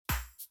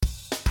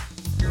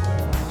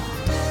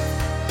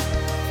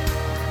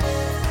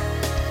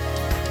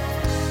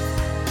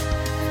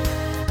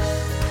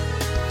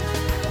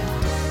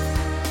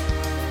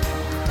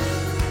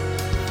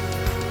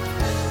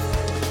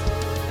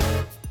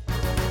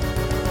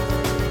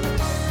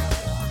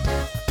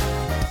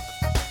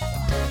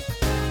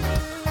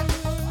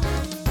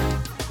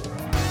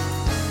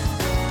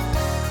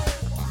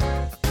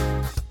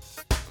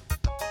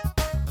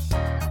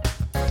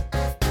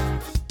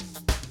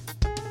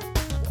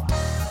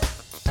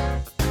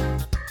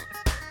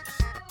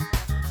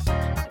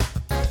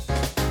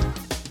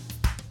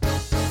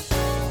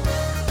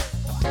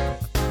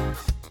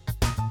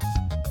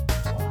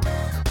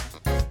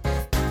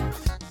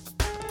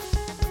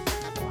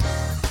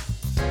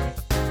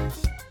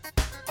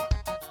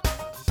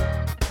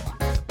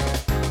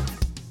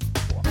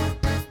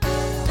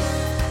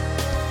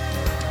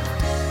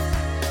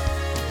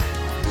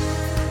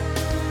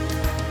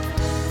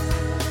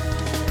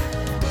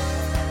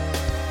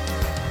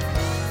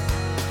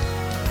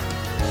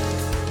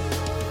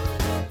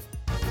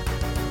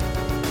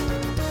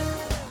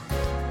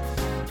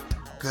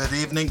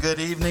Good evening, good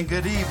evening,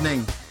 good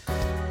evening.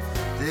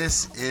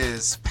 This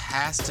is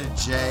Pastor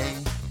Jay,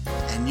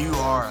 and you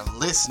are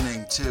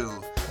listening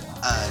to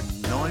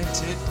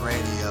Anointed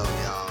Radio,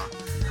 y'all.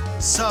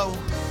 So,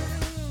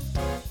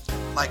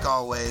 like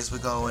always, we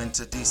go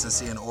into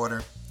decency and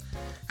order,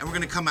 and we're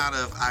going to come out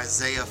of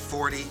Isaiah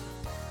 40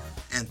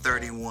 and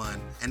 31,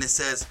 and it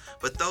says,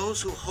 "But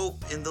those who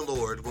hope in the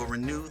Lord will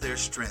renew their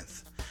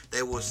strength.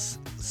 They will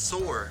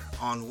soar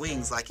on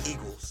wings like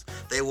eagles.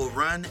 They will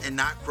run and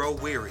not grow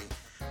weary.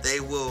 They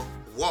will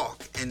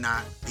walk and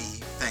not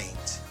be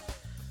faint."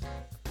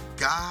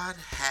 God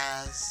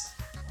has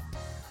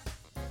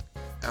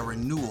a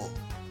renewal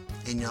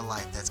in your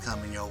life that's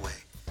coming your way.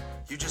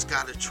 You just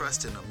got to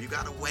trust in Him. You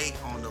got to wait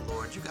on the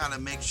Lord. You got to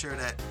make sure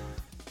that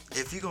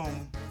if you're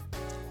going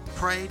to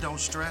pray, don't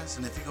stress.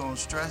 And if you're going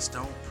to stress,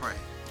 don't pray.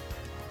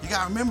 You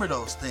got to remember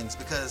those things,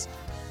 because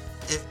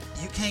if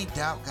you can't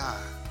doubt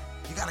God,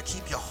 you got to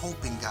keep your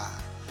hope in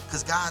God,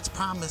 because God's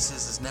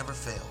promises has never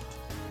failed.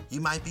 You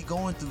might be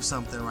going through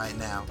something right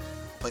now,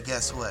 but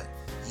guess what?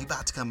 You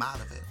about to come out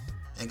of it,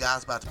 and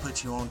God's about to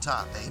put you on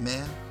top.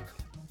 Amen.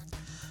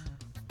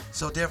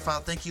 So, dear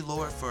Father, thank you,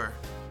 Lord, for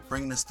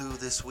bringing us through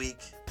this week.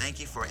 Thank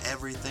you for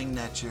everything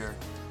that you're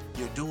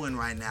doing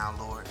right now,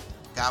 Lord.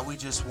 God, we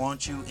just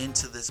want you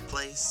into this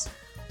place.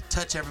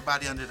 Touch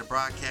everybody under the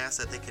broadcast,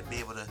 that they could be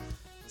able to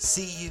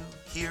see you,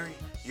 hear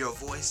your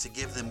voice, to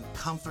give them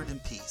comfort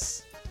and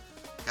peace.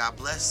 God,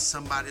 bless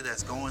somebody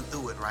that's going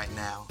through it right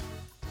now.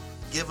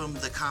 Give them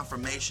the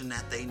confirmation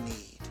that they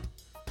need.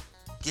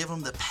 Give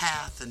them the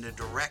path and the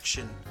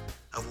direction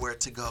of where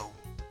to go.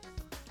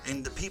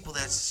 And the people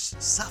that's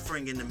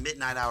suffering in the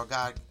midnight hour,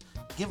 God,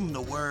 give them the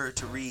word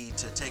to read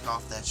to take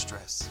off that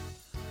stress.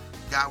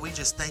 God, we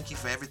just thank you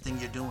for everything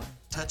you're doing.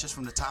 Touch us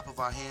from the top of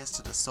our heads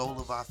to the sole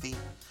of our feet.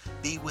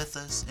 Be with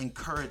us.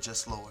 Encourage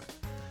us, Lord.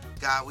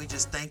 God, we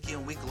just thank you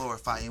and we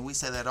glorify you. And we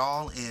say that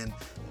all in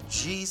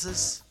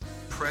Jesus'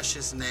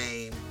 precious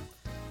name.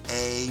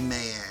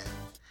 Amen.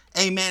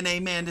 Amen,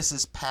 amen. This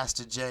is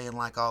Pastor Jay, and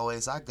like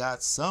always, I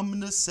got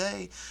something to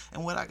say.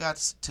 And what I got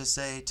to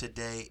say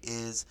today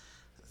is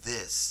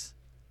this.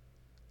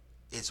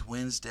 It's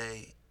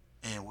Wednesday,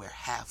 and we're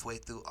halfway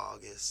through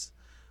August.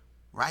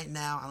 Right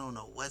now, I don't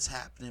know what's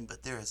happening,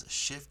 but there is a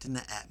shift in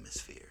the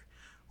atmosphere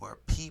where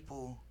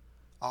people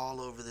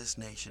all over this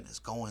nation is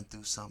going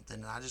through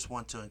something. And I just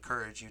want to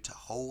encourage you to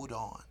hold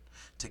on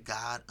to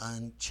God's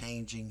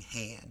unchanging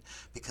hand,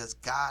 because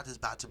God is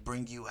about to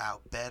bring you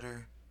out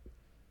better,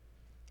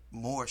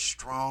 more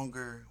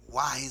stronger,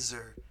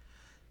 wiser.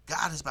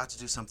 God is about to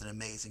do something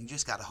amazing. You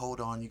just got to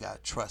hold on. You got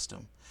to trust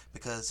Him,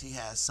 because He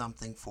has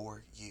something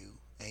for you.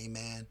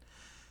 Amen.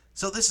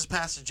 So this is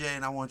Pastor Jay,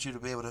 and I want you to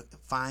be able to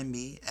find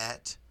me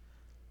at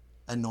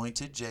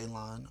Anointed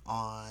Jaylon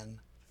on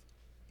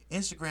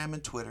Instagram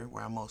and Twitter,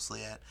 where I'm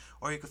mostly at.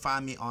 Or you can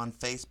find me on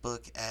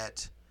Facebook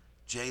at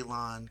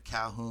Jaylon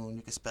Calhoun.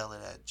 You can spell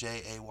it at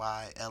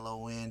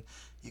Jaylon.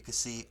 You can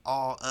see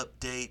all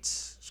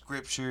updates,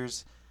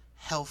 scriptures,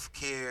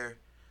 healthcare,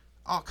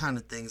 all kind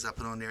of things I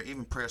put on there,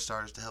 even prayer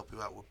starters to help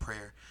you out with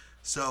prayer.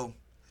 So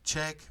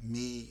check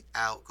me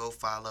out. Go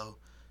follow.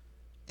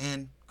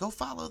 And go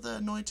follow the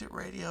Anointed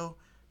Radio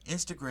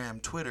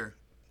Instagram, Twitter,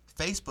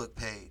 Facebook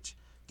page.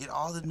 Get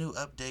all the new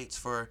updates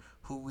for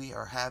who we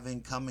are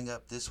having coming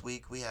up this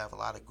week. We have a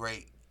lot of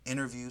great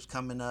interviews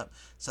coming up.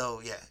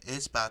 So yeah,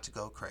 it's about to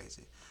go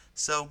crazy.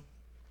 So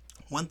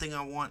one thing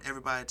I want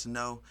everybody to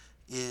know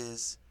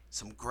is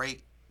some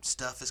great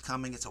stuff is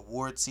coming. It's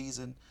award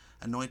season.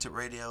 Anointed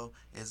Radio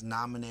is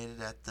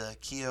nominated at the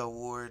Kia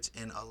Awards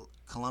in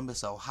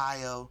Columbus,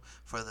 Ohio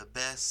for the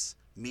Best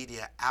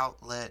Media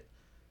Outlet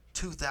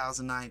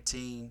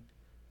 2019.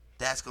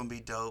 That's going to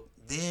be dope.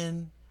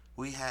 Then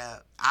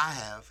I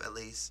have at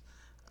least,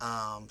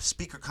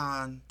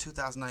 SpeakerCon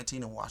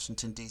 2019 in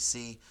Washington,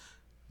 D.C.,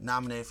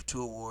 nominated for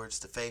 2 awards,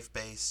 the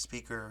Faith-Based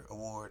Speaker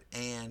Award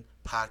and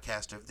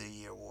Podcaster of the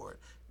Year Award.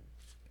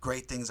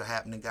 Great things are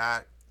happening.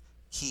 God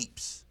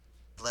keeps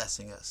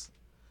blessing us.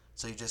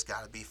 So you just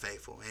got to be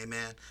faithful.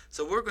 Amen.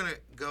 So we're going to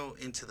go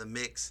into the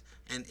mix.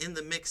 And in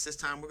the mix this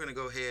time, we're going to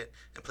go ahead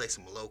and play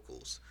some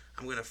locals.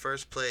 I'm going to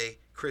first play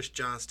Chris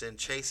Johnston,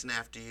 Chasing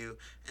After You.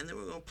 And then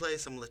we're going to play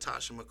some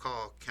Latasha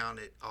McCall, Count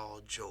It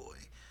All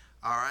Joy.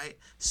 All right.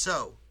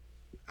 So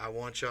I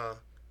want y'all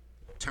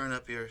turn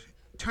up your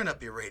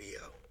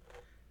radio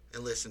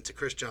and listen to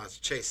Chris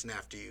Johnston, Chasing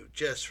After You,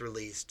 just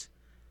released.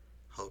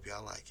 Hope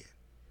y'all like it.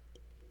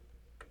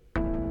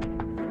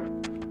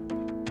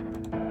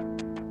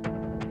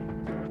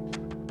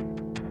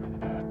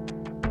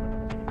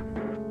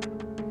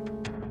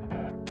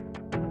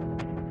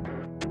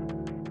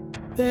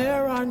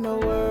 There are no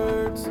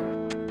words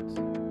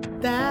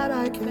that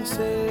I can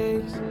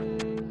say,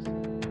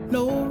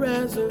 no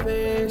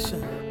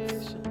reservation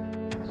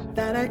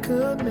that I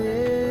could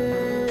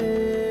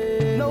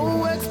make,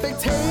 no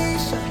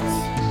expectations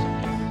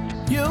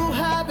you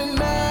haven't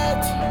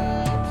met.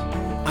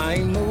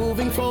 I'm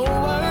moving forward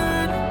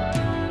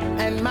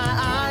and my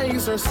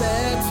eyes are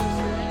set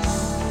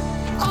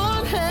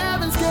on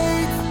heaven's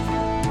gate,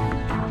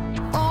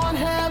 on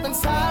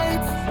heaven's sight.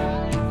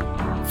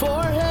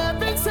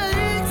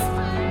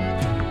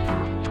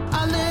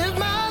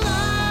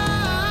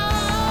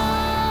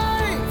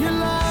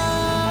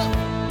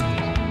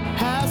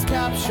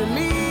 capture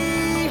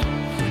me.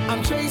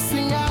 I'm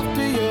chasing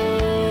after you.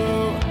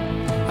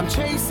 I'm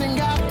chasing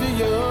after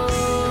you.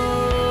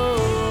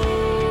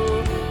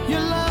 Your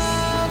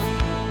love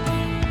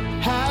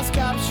has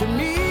captured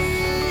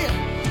me.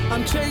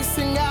 I'm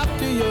chasing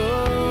after you.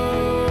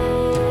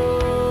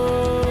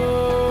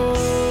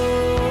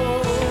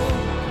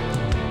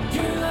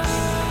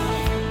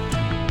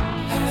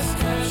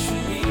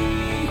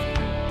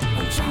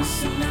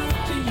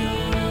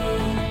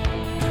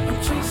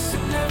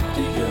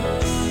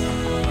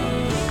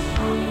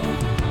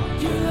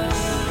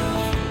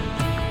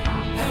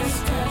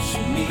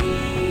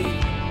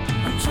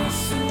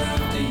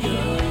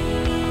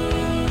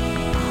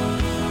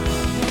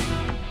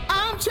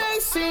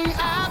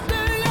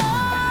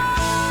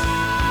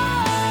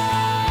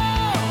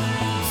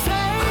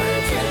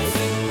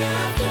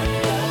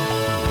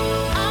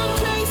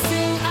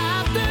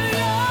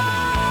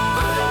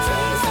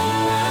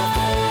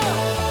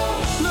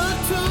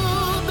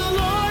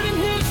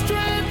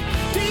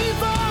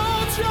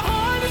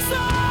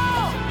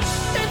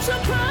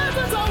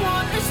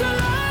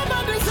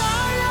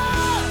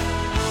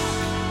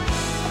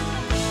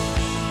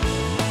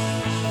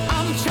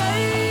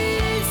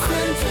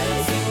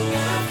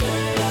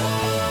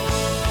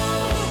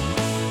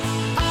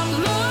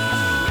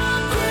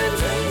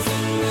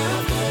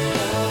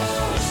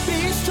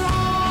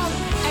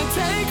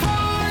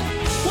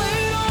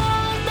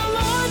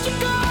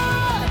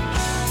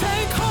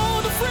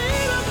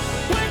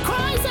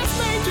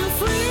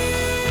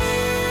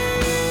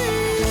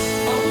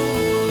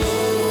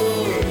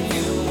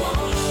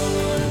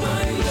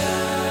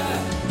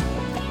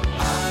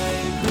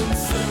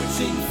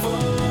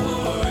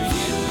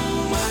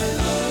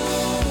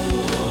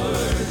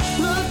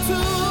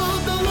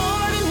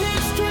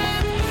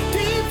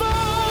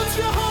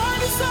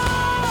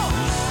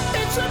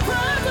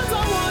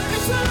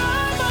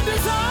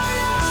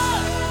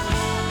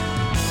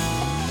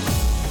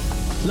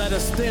 Let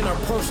us then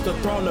approach the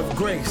throne of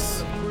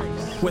grace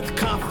with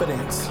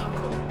confidence,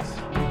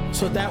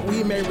 so that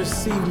we may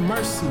receive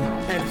mercy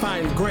and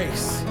find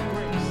grace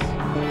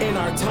in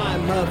our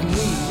time of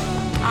need.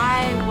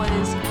 I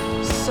was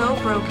so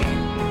broken,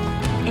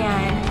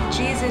 and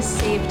Jesus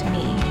saved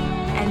me,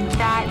 and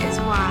that is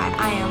why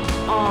I am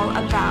all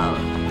about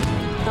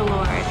the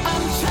Lord.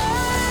 I'm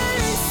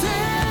chasing,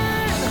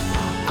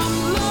 I'm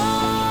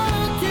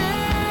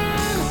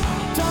looking,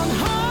 don't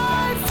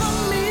hide from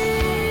me.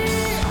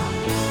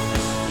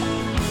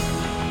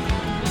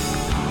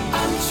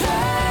 I'm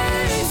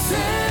chasing,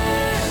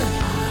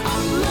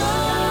 I'm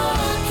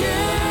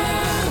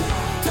looking,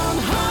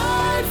 don't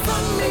hide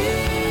from me.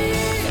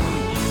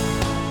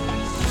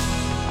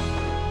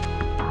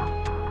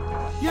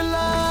 Your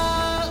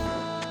love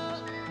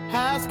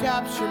has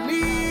captured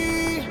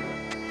me.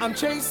 I'm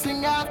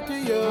chasing after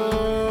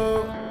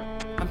you.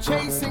 I'm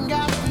chasing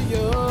after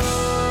you.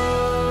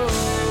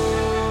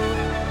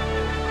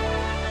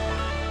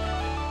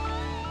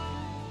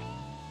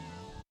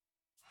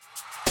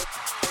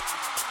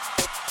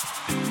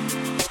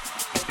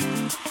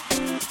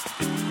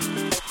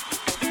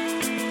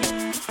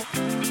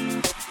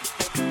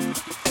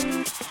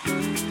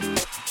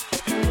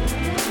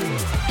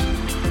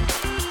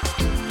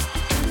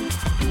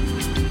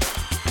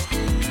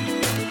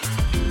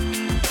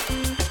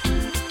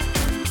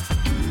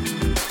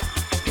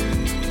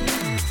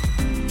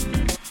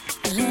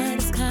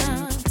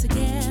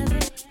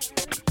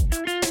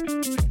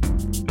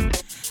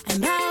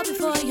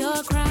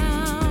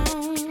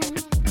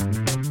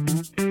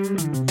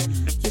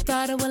 Heaven,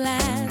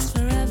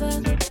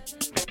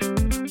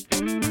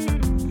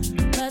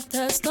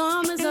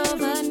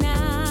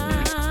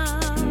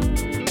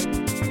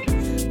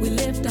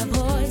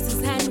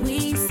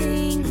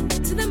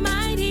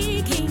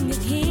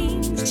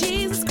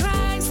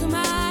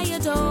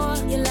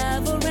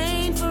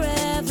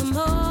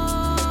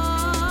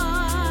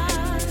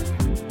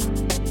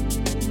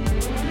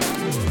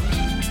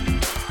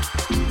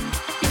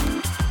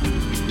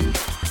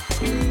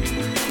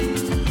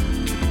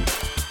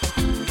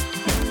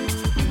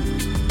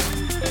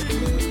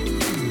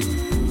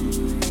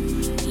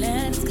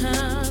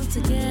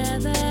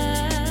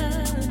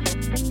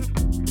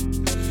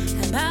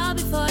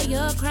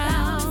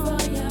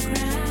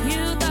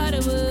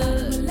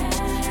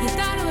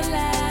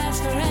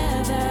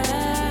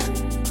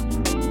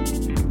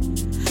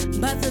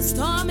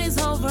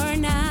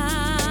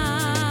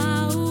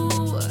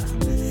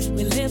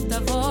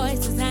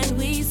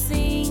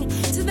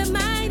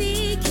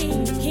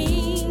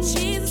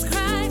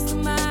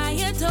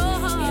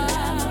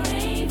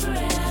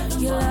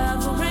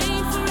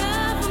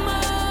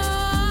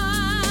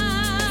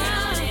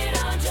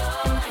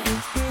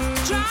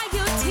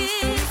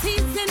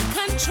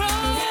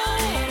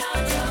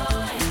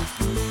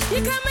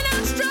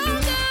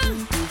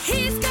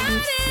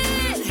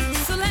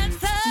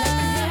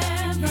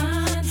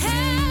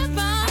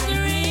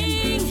 heaven,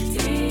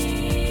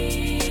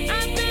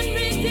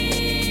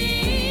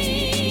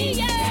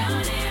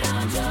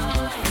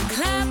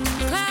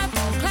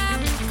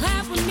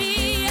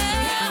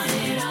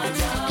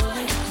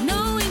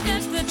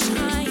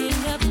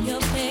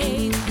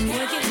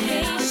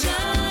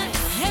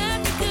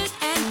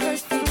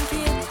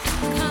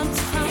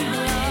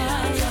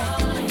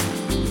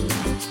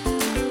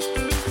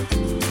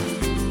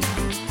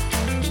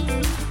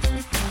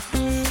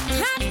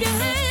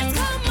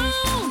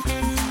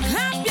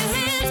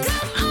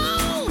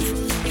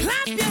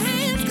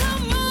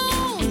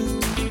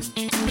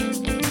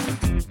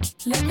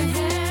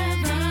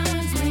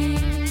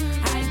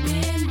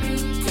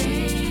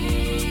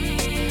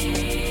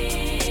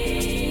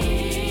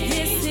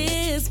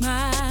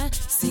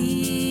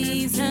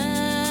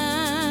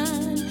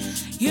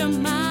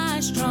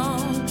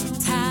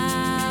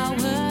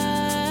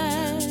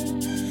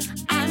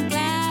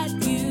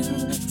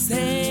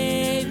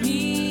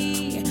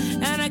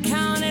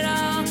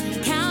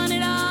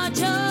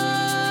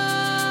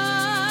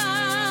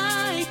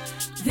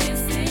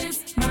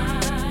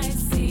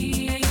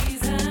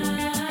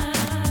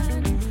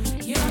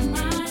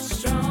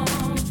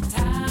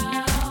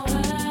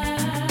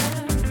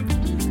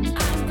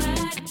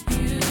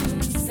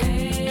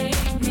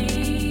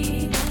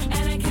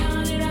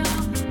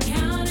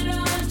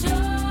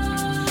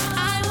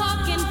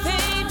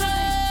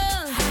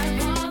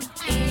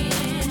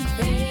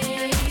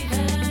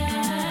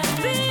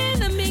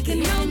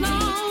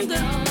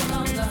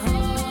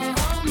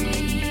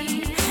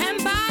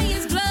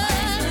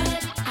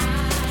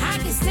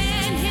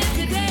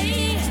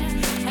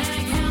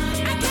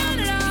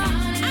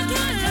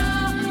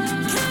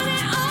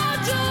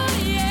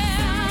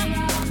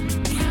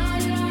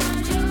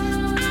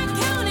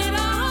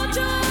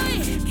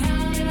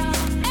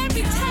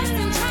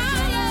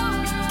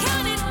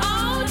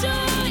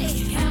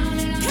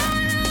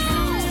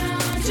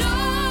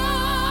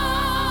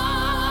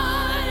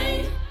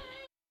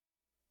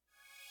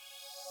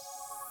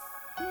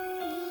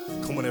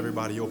 on,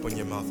 everybody, open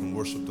your mouth and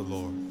worship the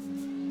Lord.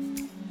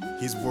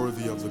 He's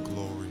worthy of the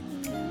glory.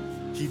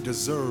 He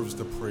deserves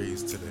the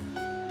praise today.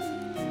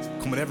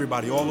 Come on,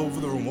 everybody, all over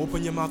the room,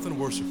 open your mouth and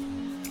worship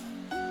Him.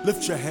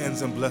 Lift your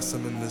hands and bless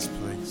Him in this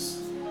place.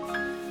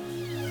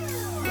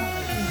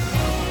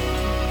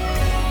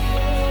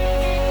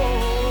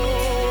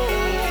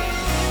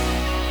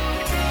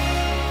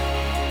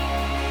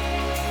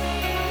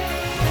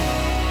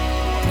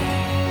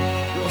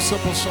 Real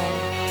simple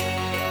song.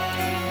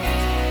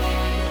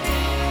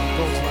 It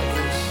goes like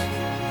this.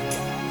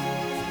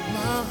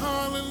 My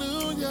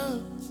hallelujah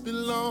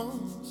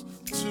belongs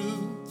to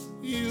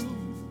you.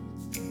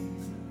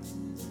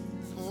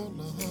 Oh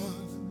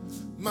Lord,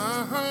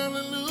 my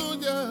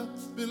hallelujah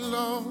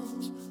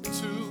belongs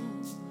to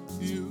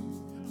you.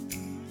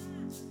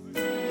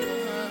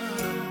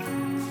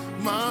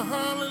 My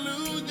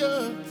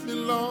hallelujah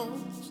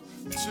belongs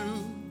to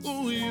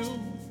you.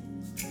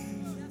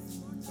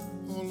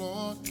 Oh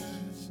Lord,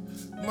 yes.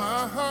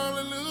 My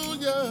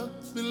hallelujah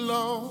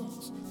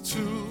belongs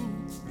to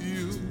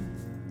you.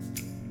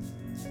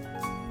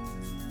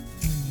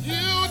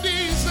 You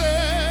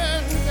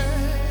deserve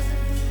it.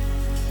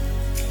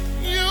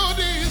 You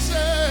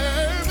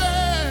deserve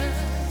it.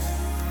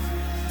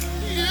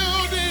 You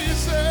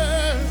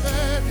deserve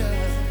it.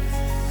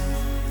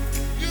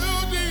 You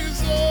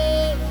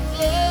deserve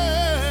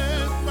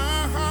it. My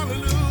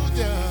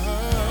hallelujah.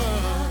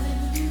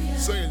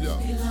 Say it,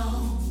 y'all.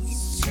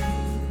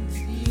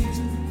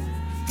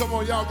 Come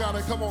on, y'all got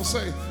it. Come on,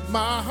 say,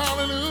 my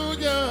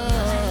hallelujah.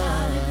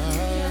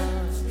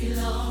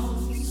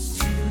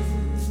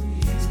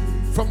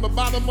 From the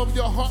bottom of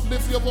your heart,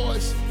 lift your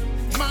voice.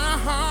 My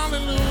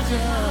hallelujah.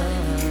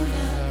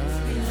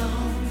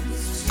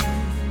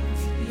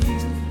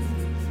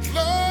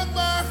 Lord,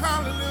 my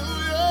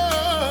hallelujah.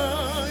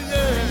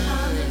 Yeah.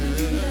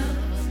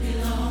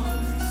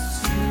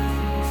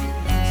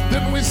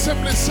 Then we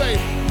simply say,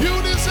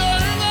 you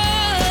deserve it.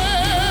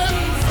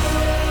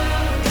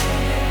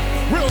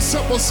 Real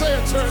simple, say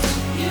it, church.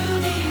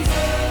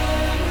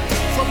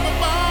 From the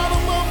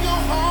bottom of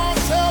your heart,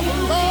 tell the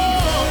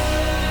Lord,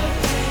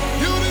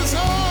 you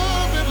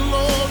deserve it,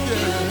 Lord,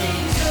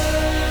 yeah.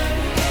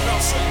 Now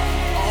say,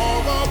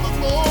 all of the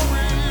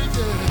glory,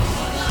 yeah.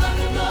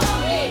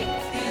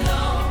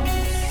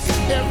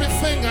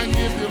 Everything I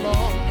give you,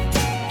 Lord,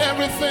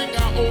 everything I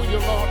owe you,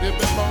 Lord, it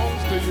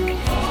belongs to you.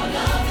 All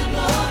of the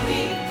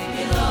glory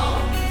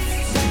belongs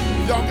to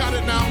you. Y'all got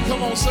it now?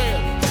 Come on, say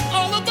it.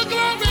 All of the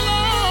glory, Lord.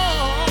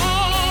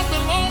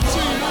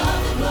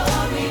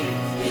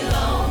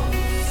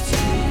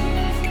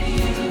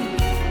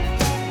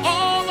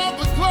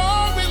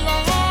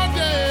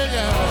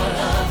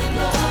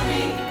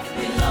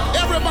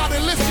 Everybody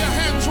lift your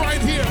hands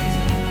right here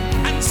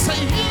and say,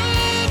 you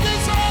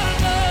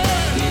deserve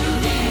it. You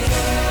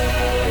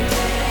deserve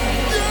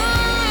it.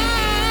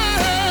 Yeah.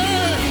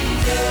 You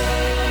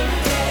deserve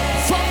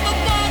it. From the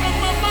bottom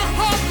of my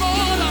heart,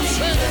 Lord, I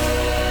say it.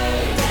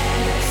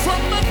 From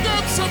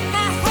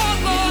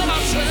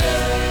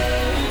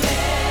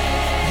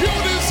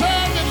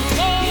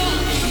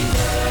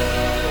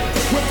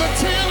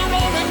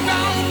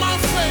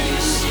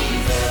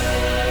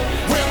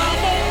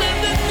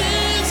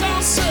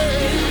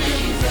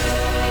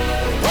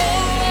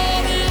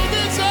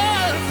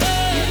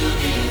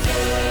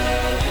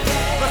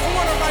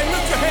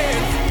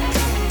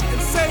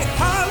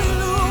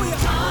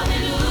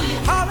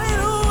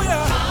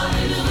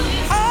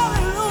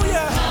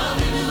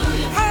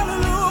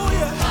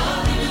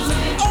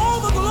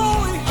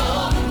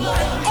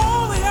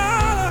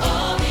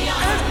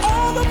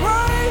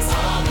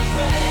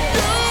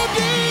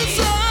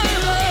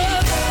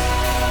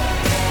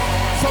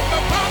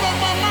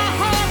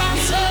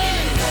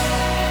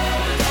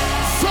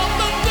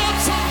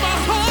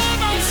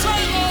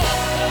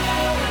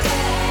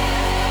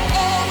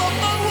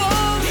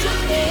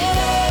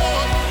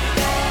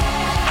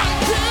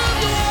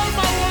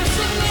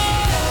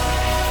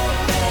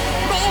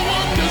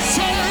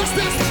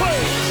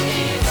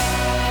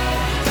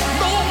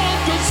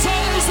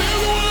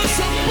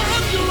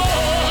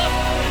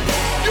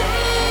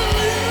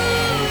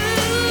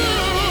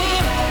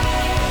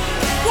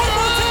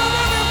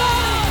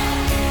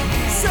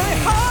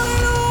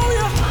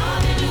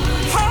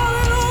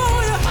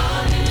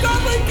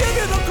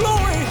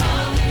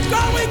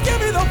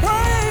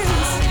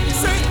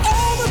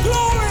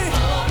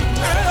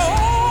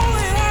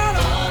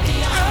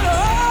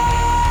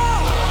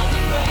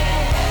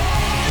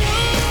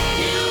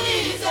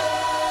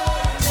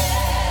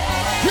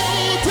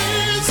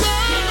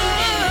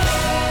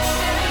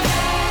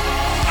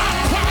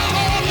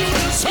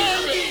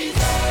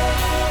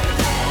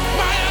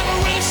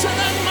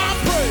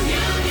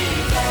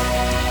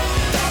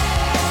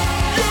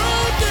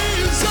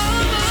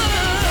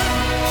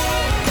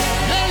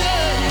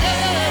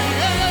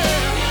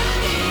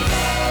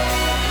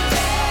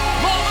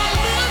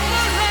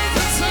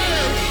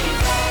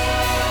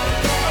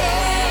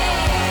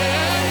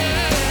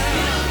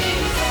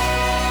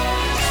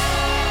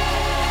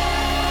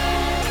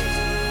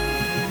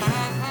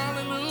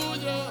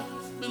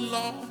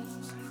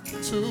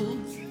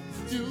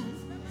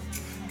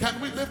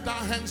lift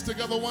our hands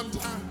together one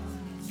time?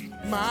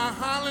 My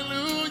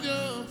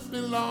hallelujah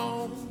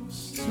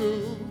belongs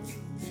to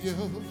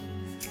you.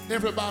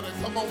 Everybody,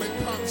 come on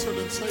in concert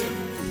and say it.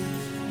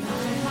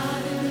 My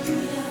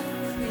hallelujah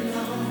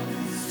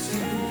belongs to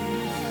you.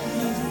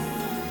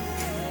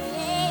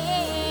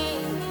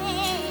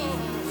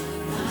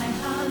 My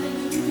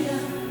hallelujah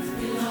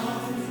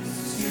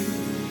belongs to you.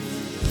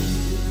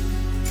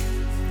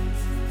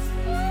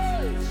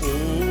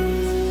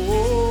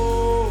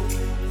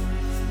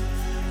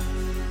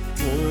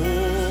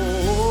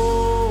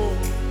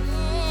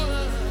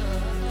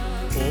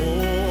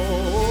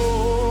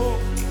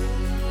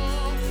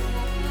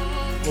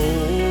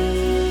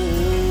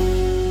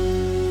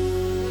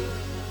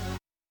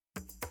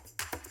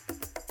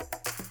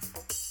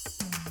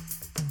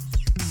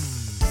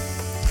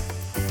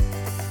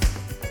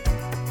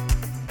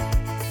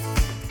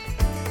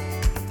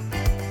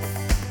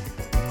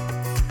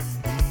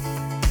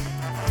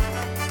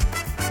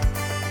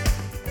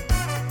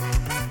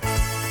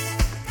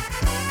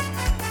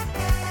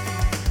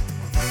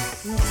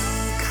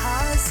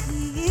 Because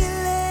he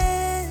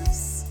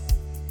lives,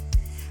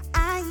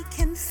 I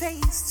can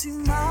face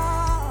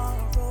tomorrow.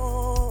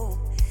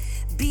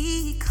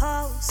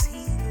 Because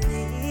he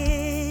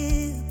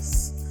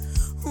lives,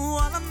 all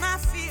of my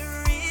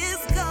fear is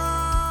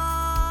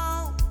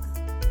gone.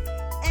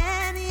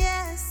 And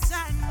yes,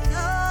 I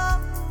know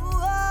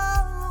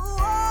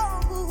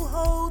who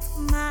holds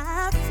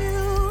my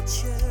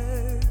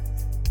future.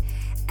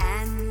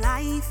 And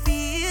life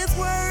is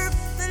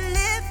worth the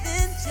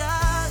living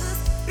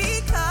just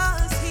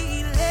because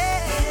he lives.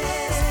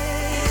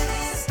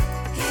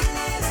 He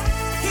lives.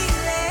 He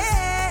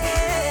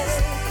lives.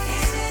 He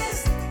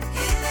lives.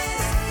 He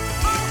lives.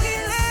 Oh, he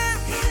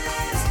lives. He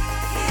lives.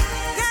 He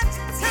lives. Got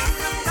to tell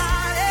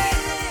somebody.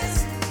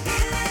 He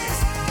lives. He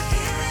lives.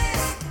 He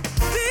lives.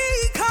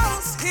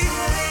 Because he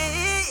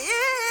lives,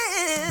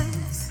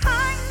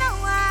 I know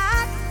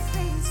I can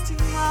face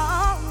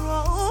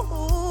tomorrow.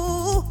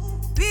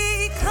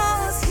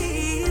 Because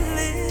he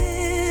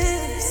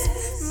lives,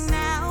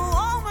 now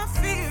all my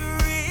fear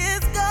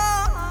is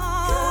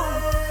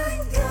gone.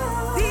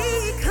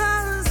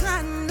 Because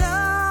I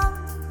know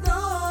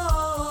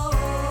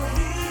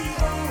he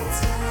holds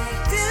my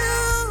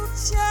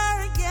future,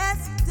 yes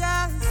he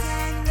does,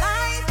 and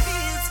life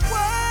is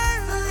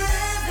worth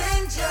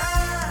living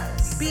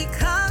just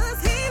because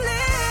he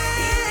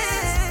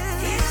lives.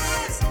 He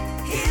lives.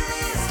 He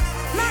lives.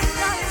 My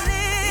God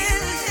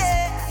lives.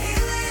 Yeah. He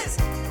lives.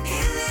 He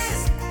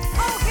lives.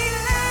 Oh, he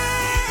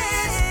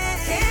lives.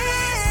 He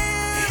lives.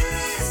 He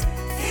lives.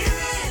 He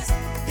lives.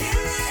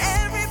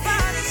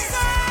 Everybody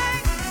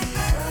sing.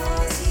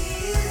 Because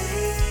he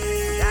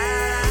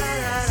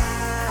lives,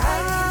 I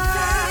can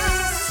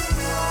face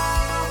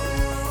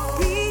tomorrow.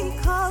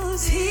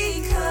 Because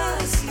he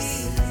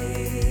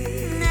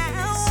lives,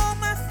 now all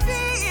my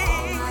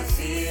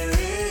fear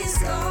is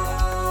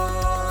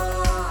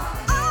gone.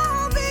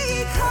 All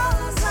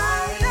because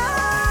I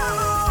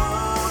know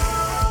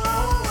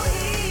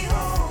he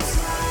holds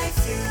my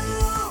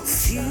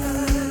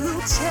future.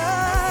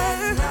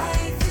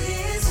 Life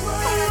is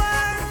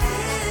worth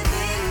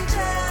living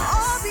just.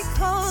 All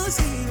because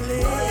he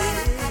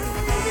lives.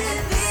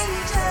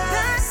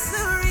 That's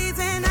the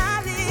reason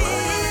I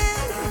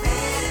live.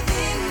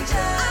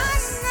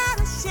 I'm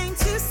not ashamed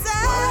to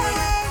say.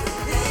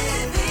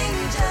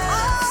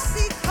 All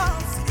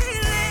because he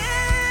lives.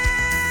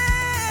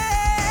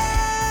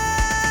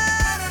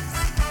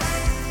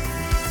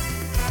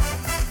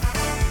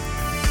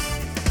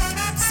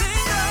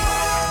 Sing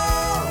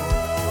oh,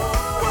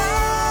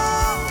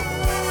 whoa,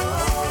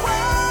 whoa.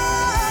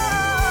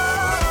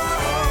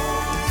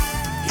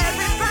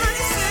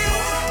 Everybody sing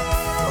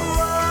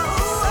whoa,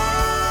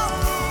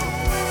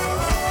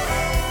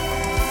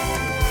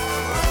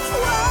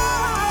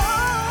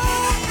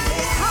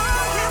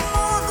 Call him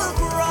on the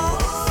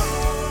cross.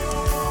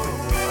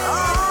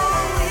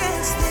 Oh,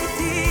 yes, they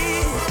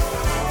did.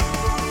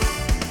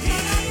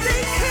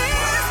 They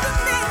kissed the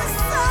nail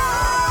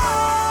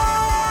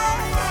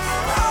side.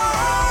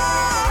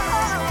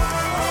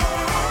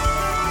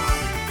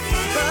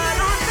 But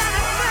on that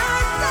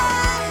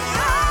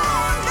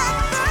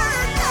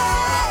third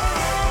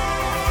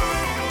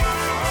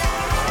day,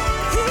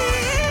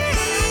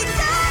 he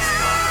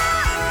lives.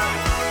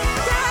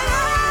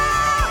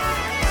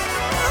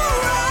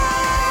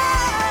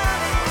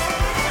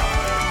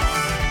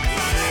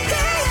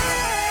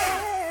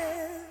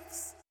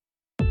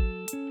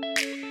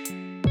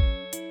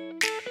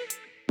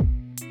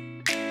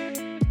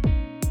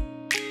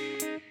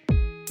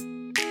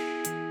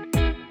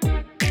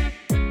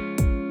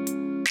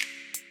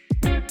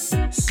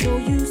 So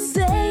you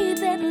say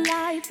that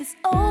life is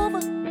over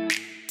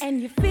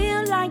and you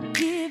feel like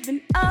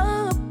giving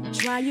up.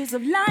 Trials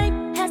of life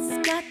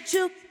has got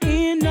you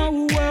in a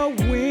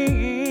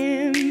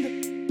whirlwind.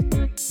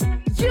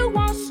 You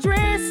are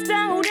stressed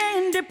out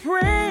and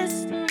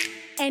depressed,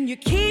 and you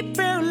keep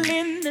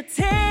failing the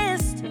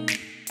test,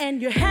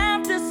 and you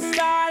have to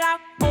start out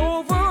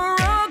over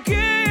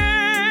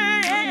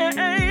again.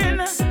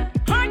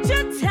 Aren't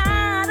you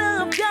tired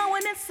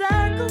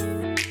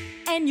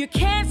and you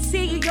can't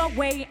see your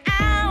way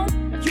out.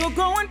 You're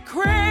going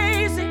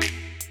crazy.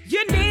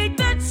 You need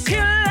to chill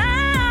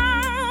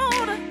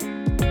out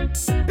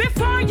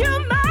before you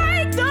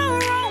make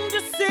the wrong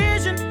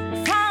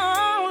decision.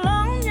 Fall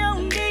on your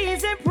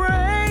knees and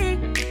pray.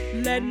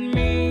 Let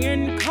me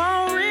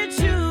encourage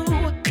you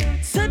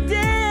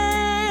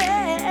today.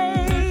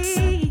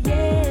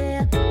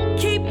 Yeah,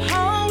 keep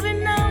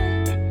holding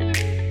on.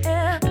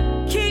 Yeah,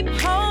 keep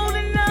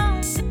holding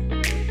on.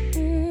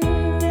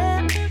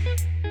 Yeah,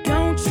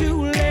 don't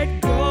you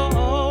let go.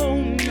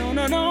 No,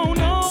 no, no,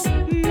 no,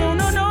 no,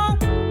 no, no.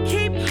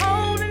 Keep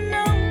holding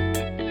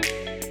on.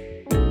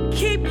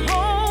 Keep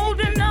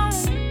holding on.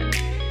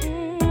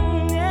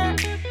 Yeah,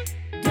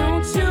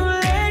 don't you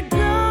let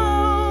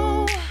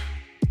go.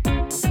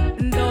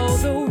 Though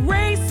the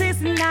race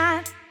is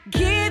not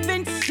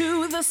given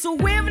to the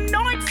swift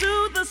nor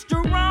to the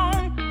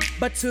strong,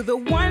 but to the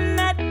one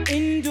that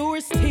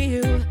endures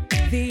till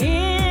the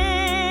end.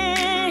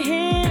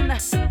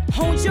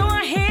 Hold your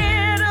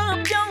head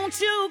up, don't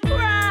you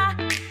cry.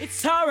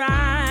 It's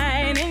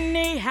alright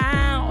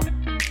anyhow.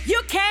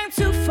 You came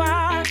too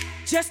far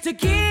just to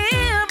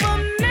give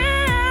up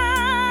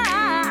now.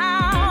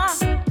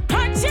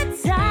 Aren't you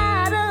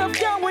tired of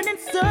going in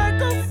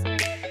circles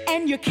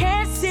and you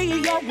can't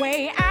see your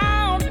way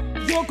out?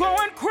 You're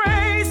going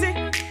crazy.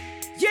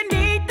 You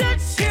need to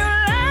chill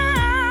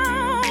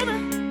out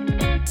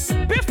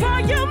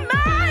before you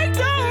make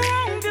the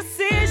wrong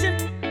decision.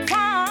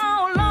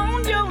 Fall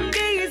on your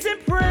knees and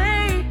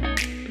pray.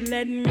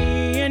 Let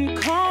me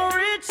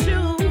encourage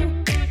you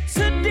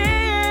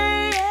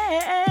today.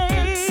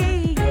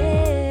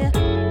 Yeah.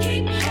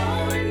 Keep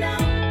holding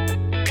on.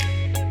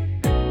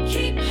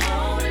 Keep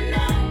holding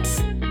on.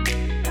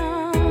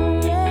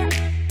 Oh, yeah.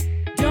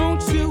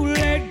 Don't you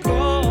let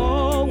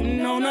go.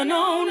 No, no,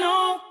 no,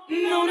 no.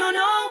 No, no,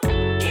 no.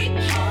 Keep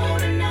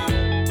holding on.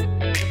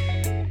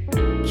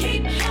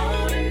 Keep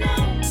holding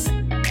on.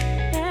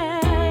 Yeah,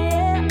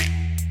 yeah.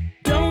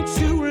 Don't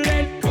you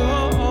let go.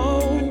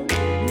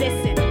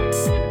 Listen,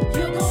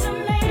 you're gonna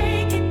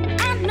make it.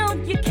 I know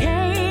you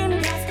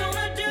can. God's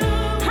gonna do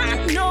it. I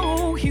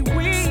know He will.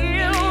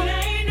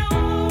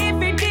 If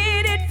He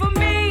did it for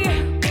me,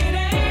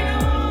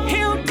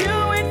 He'll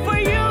do it for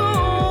you.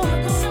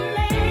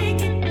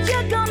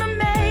 You're gonna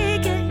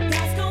make it.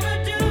 God's gonna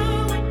do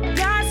it.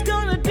 God's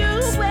gonna do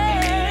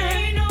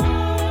it.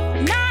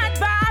 Not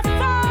by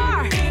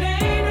far.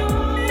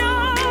 No,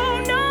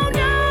 no,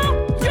 no.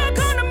 You're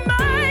gonna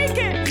make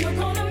it. You're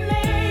gonna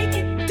make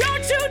it.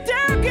 Don't you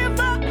dare give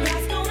up.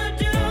 God's gonna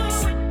do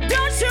it.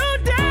 Don't you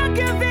dare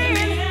give in.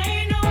 It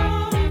ain't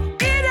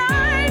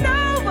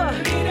over.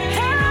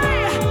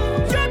 Hey,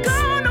 you're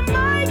gonna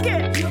make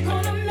it. You're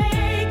gonna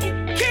make it.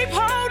 Keep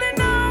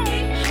holding on.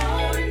 Keep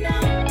holding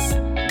on.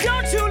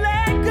 Don't you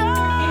let go.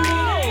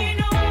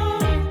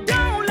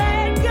 Don't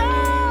let go.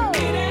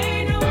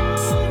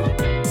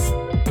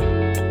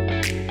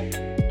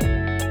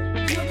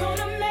 You're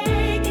gonna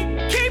make it.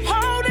 Keep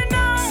holding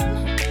on.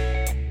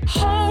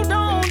 Hold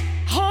on.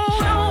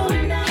 Hold on.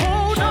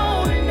 Hold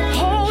on.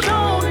 Hold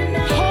on.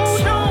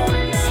 Hold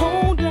on.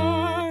 Hold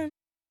on.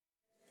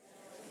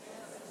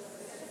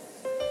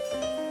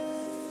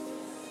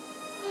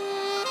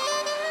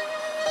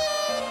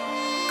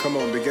 Come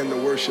on, begin to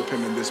worship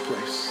Him in this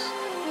place.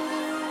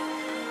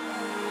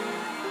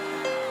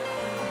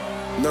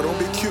 No, don't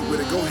be cute with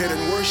it. Go ahead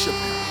and worship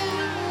Him.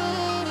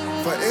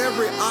 For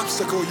every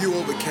obstacle you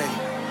overcame,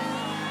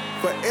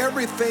 for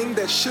everything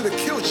that should have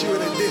killed you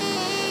and it didn't,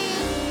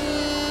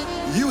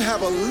 you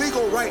have a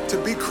legal right to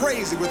be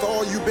crazy with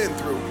all you've been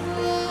through.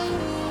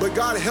 But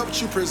God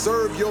helped you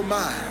preserve your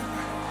mind.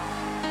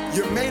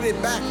 You made it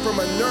back from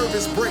a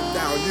nervous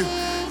breakdown.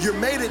 You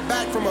made it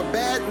back from a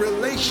bad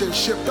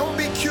relationship. Don't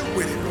be cute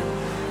with it.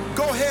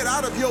 Go ahead,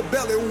 out of your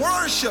belly,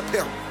 worship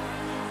Him.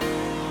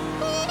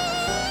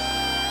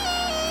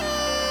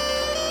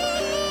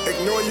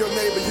 Ignore your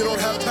neighbor. You don't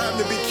have time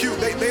to be cute.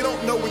 They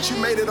don't know what you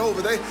made it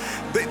over. They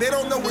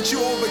don't know what you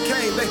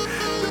overcame.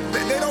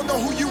 They don't know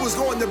who you was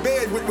going to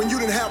bed with when you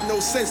didn't have no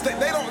sense.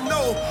 They don't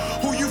know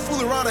who you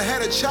fooled around and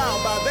had a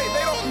child by. They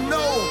don't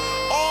know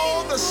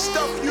all the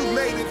stuff you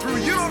made it through.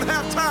 You don't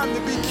have time to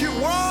be cute.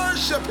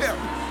 Worship Him.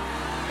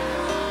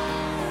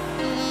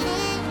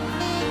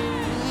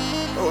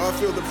 Oh, I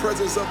feel the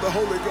presence of the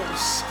Holy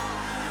Ghost.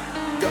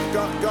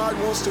 God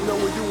wants to know,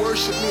 will you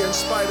worship me in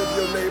spite of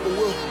your neighbor?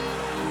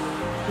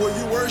 Will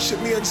you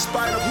worship me in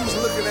spite of who's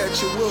looking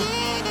at you?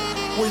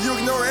 Will you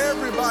ignore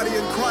everybody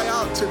and cry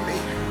out to me?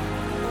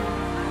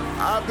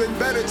 I've been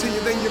better to you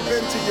than you've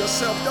been to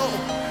yourself.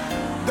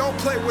 Don't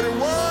play with it.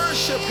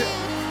 Worship Him.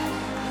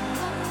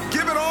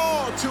 Give it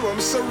all to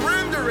Him.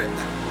 Surrender it.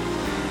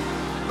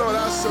 Lord,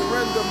 I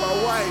surrender my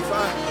wife.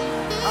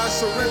 I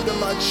surrender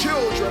my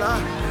children.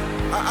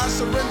 I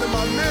surrender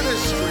my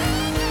ministry.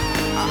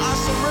 I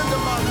surrender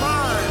my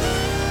mind.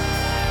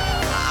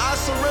 I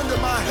surrender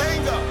my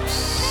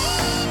hang-ups.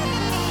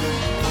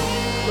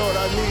 Lord,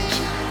 I need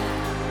you.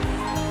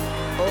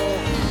 Oh,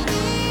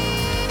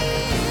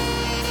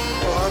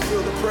 I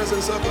feel the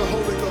presence of the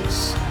Holy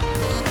Ghost.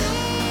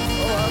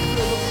 Oh, I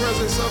feel the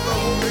presence of the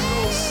Holy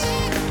Ghost.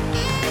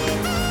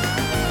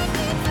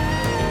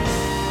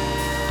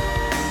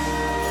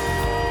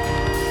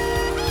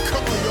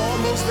 Come on, you're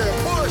almost there.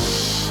 Push.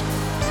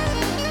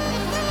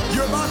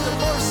 You're about to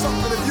burst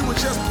something if you would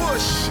just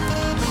push.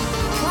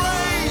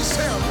 Praise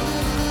Him.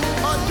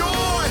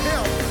 Adore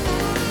Him.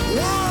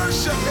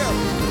 Worship Him.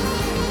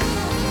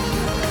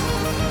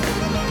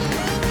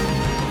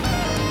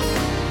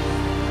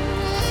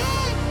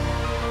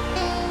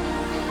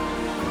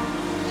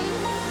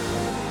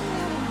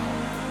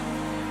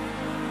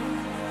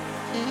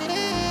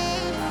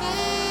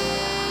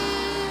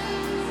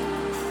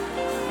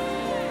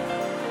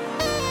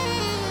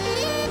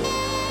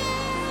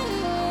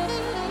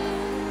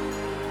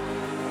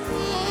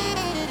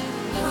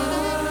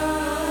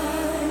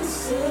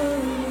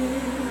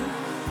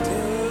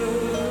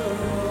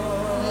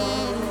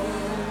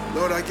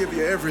 Lord, I give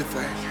you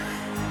everything.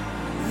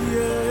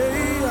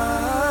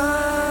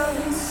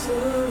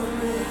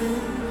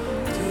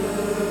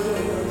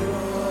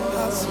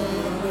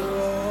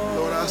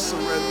 Lord, I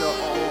surrender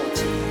all to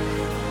you.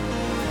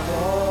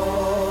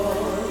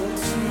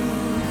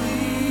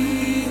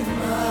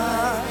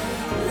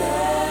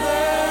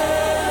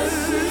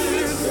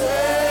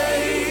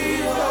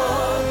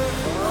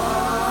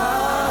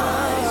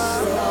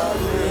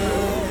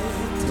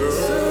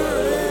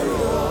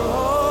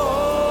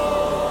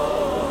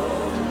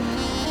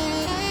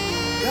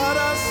 God,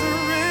 I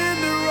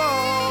surrender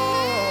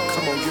all.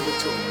 Come on, give it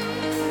to him.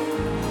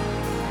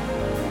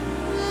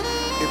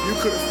 If you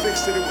could have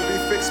fixed it, it would be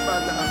fixed by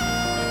now.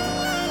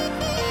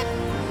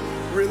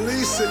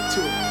 Release it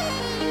to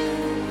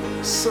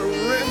him.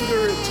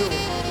 Surrender it to him.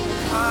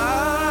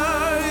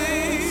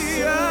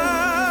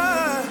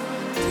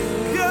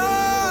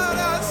 God,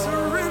 I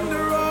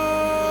surrender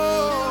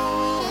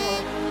all.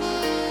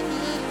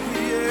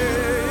 Yeah.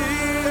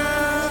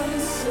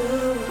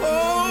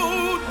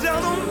 Oh,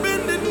 down on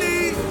bended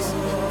knees.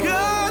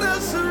 God, I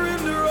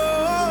surrender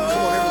all.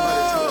 Come on,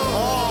 everybody, tell him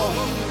all.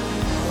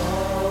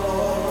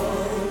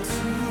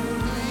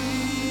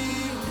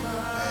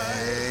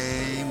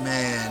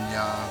 Amen,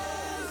 y'all.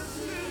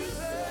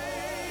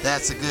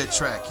 That's a good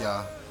track,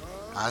 y'all.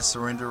 I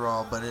surrender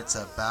all, but it's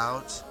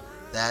about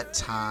that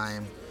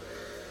time.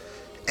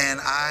 And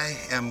I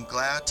am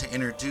glad to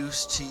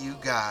introduce to you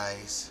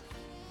guys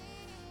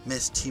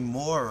Miss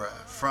Timora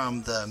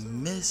from the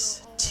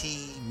Miss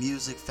T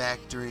Music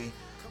Factory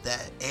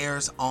that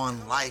airs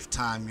on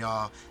Lifetime,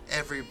 y'all.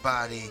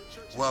 Everybody,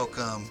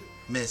 welcome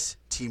Miss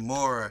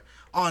Timora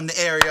on the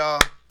air,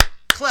 y'all.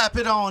 Clap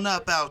it on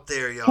up out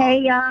there, y'all. Hey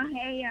y'all,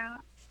 hey y'all.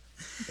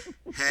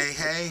 Hey,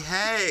 hey,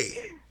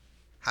 hey.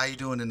 How you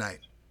doing tonight?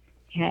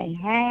 Hey,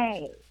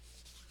 hey.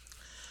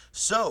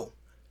 So,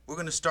 we're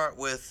going to start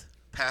with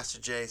Pastor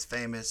Jay's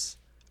famous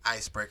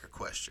icebreaker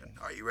question.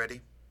 Are you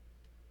ready?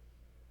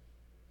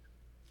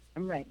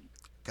 I'm ready.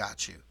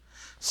 Got you.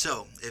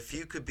 So, if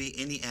you could be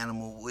any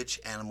animal, which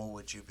animal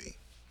would you be?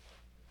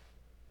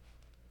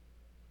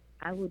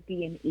 I would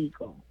be an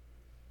eagle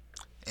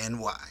And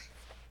why?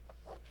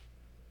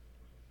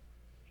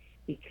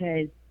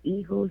 because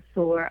eagles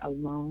soar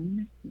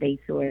alone. They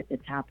soar at the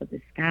top of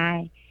the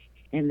sky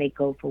and they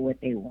go for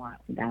what they want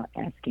without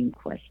asking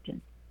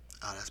questions.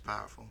 Oh, that's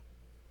powerful.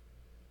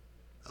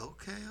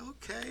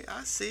 Okay,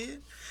 I see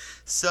it.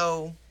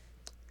 So,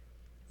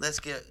 let's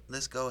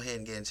go ahead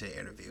and get into the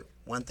interview.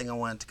 One thing I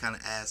wanted to kind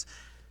of ask,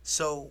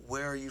 so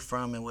where are you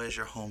from and where's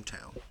your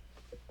hometown?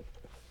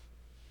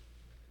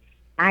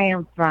 I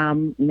am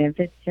from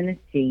Memphis,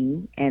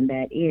 Tennessee, and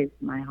that is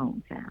my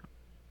hometown.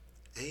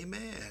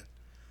 Amen.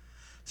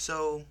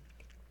 So,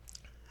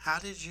 how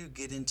did you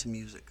get into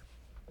music?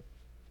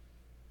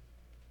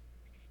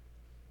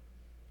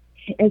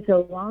 It's a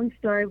long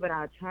story, but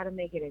I'll try to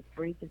make it as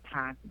brief as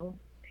possible.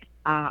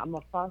 I'm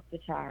a foster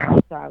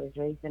child, so I was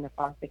raised in a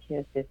foster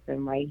care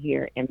system right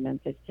here in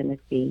Memphis,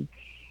 Tennessee.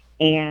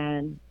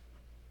 And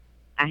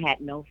I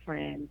had no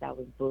friends. I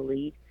was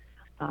bullied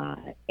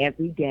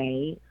every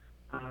day.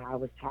 I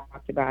was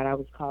talked about. I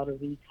was called a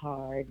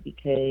retard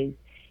because,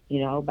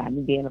 by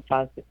me being a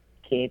foster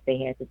kid, they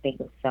had to think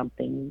of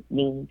something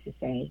mean to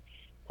say.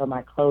 So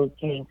my clothes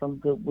came from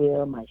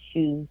Goodwill. My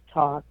shoes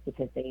talked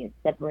because they had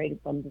separated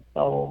from the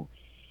soul.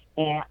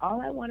 And all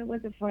I wanted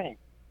was a friend.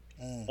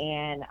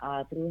 And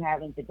through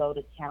having to go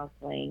to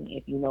counseling,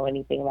 if you know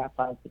anything about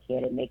foster care,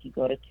 they make you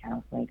go to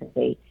counseling because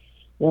they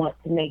want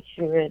to make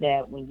sure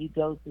that when you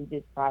go through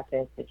this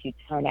process that you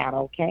turn out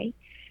okay.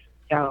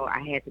 So I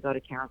had to go to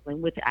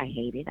counseling, which I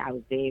hated. I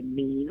was very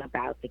mean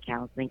about the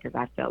counseling because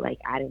I felt like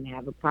I didn't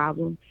have a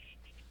problem.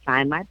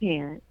 Find my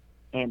parents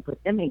and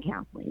put them in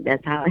counseling.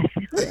 That's how I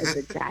felt as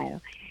a child.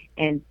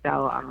 And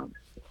so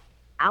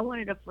I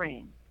wanted a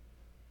friend.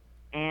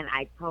 And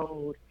I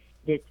told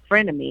this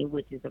frenemy,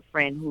 which is a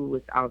friend who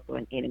was also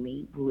an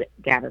enemy, who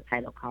got a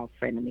title called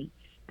frenemy.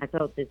 I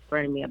told this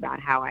frenemy about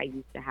how I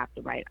used to have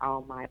to write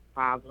all my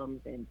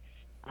problems and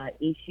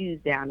issues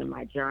down in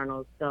my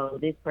journal. So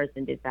this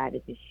person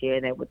decided to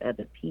share that with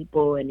other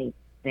people, and they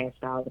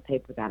snatched all the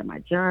papers out of my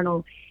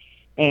journal.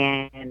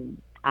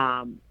 And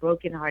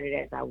brokenhearted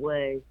as I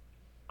was,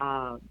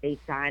 they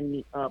signed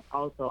me up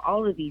also.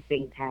 All of these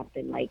things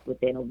happened like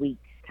within a week's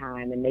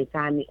time, and they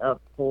signed me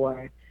up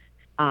for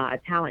a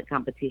talent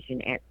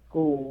competition at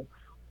school,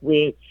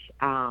 which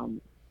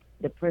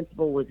the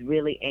principal was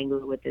really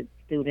angry with the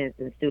students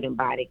and student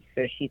body.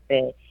 So she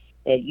said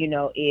that, you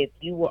know, if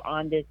you were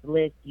on this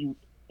list, you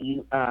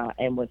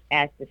and was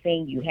asked to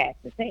sing, you had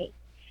to sing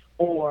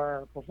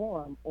or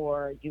perform,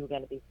 or you were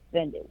going to be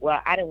suspended. Well,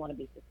 I didn't want to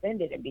be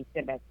suspended and be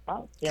sent back to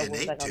college. Can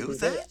they do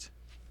that?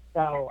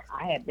 So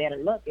I had better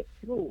luck at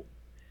school.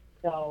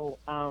 So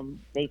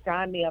they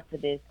signed me up for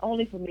this,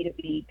 only for me to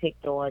be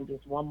picked on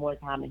just one more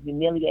time and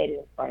humiliated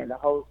in front of the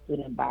whole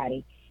student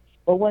body.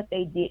 But what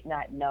they did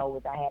not know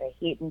was I had a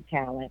hidden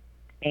talent,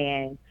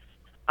 and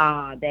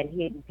that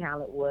hidden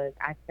talent was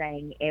I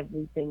sang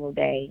every single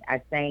day.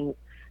 I sang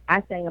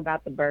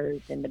about the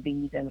birds and the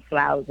bees and the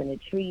flowers and the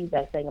trees.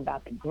 I sang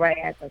about the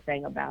grass. I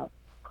sang about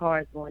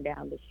cars going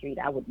down the street.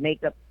 I would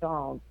make up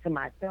songs to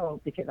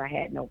myself because I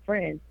had no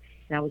friends,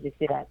 and I would just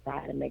sit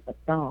outside and make up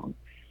songs.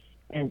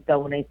 And so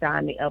when they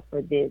signed me up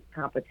for this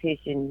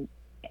competition,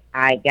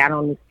 I got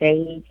on the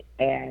stage,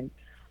 and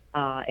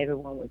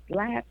everyone was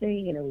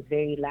laughing, and it was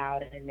very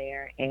loud in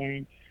there.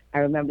 And I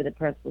remember the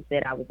principal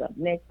said I was up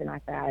next, and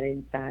I said I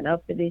didn't sign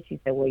up for this. She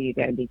said, well, you're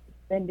going to be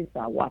suspended. So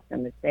I walked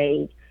on the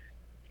stage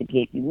to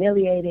get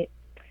humiliated,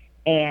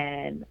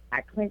 and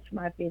I clenched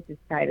my fist as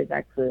tight as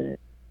I could.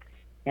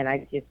 And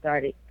I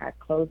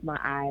closed my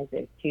eyes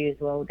as tears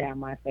rolled down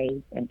my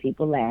face, and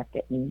people laughed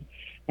at me.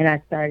 And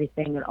I started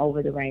singing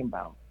Over the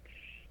Rainbow.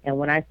 And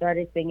when I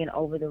started singing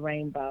Over the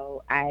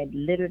Rainbow, I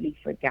literally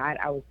forgot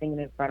I was singing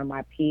in front of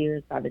my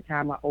peers. By the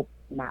time I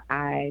opened my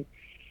eyes,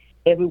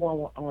 everyone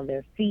was on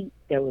their feet.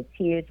 There was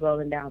tears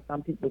rolling down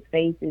some people's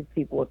faces.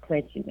 People were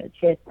clenching their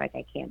chests like,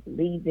 I can't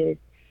believe this.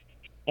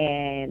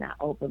 And I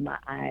opened my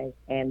eyes,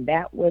 and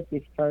that was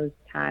the first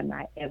time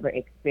I ever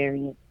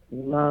experienced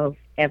love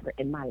ever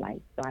in my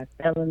life. So I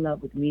fell in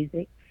love with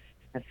music.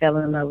 I fell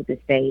in love with the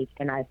stage,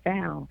 and I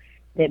found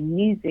that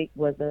music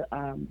was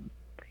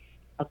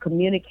a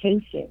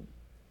communication.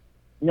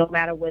 No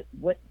matter what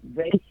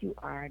race you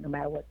are, no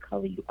matter what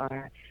color you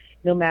are,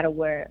 no matter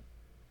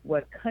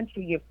what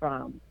country you're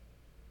from,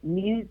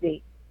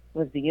 music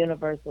was the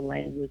universal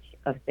language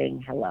of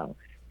saying hello.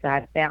 So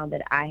I found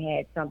that I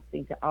had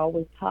something to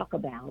always talk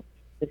about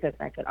because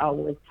I could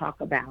always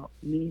talk about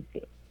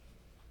music.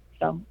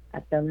 So I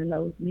fell in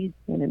love with music,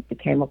 and it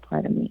became a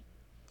part of me.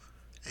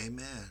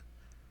 Amen.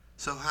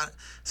 So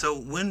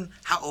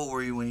how old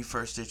were you when you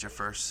first did your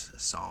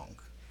first song,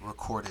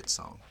 recorded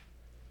song?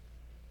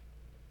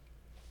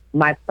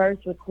 My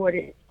first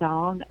recorded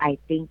song, I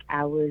think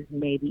I was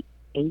maybe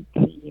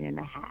 18 and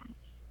a half.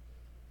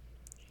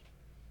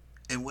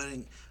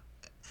 And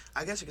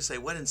I guess you could say,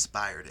 what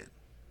inspired it?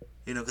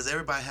 You know, because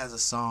everybody has a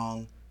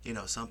song. You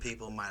know, some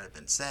people might have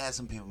been sad,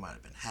 some people might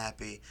have been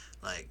happy.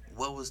 Like,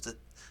 what was the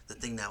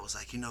thing that was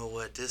like, you know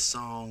what, this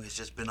song has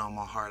just been on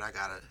my heart. I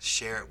got to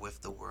share it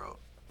with the world.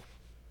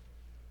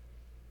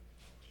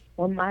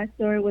 Well, my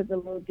story was a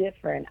little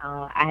different.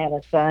 I had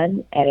a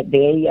son at a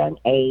very young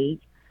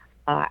age,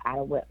 out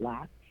of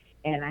wedlock,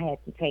 and I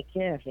had to take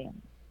care of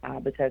him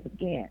because,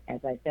 again,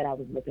 as I said, I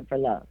was looking for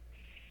love.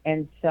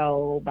 And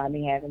so by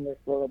me having this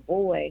little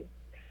boy,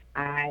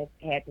 I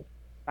had to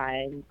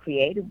find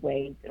creative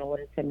ways in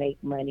order to make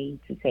money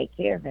to take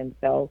care of him.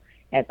 So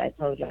as I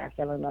told you, I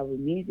fell in love with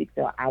music,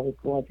 so I was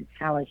going to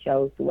talent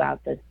shows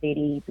throughout the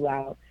city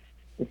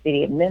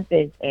of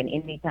Memphis, and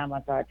anytime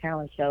I saw a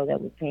talent show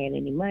that was paying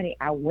any money,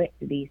 I went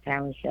to these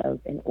talent shows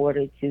in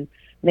order to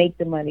make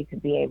the money to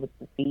be able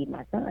to feed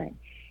my son.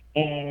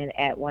 And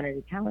at one of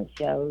the talent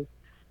shows,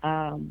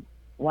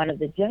 one of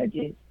the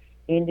judges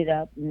ended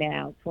up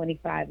now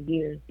 25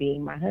 years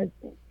being my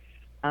husband.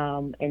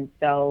 And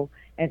so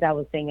as I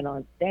was singing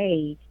on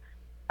stage,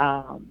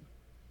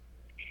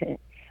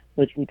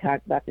 which we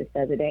talked about this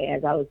other day,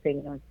 as I was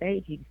singing on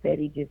stage, he said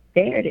he just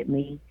stared at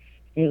me.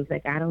 And he was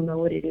like, I don't know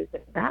what it is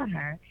about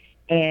her.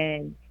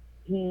 And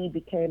he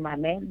became my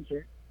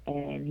manager,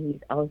 and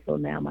he's also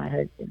now my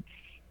husband.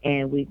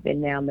 And we've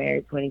been now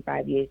married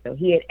 25 years. So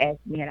he had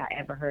asked me, had I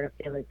ever heard of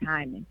Phyllis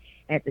Hyman?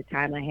 At the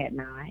time, I had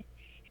not.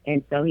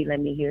 And so he let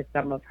me hear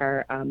some of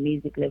her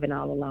music, Living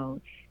All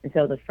Alone. And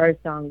so the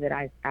first song that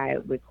I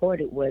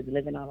recorded was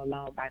Living All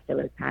Alone by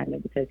Phyllis Hyman,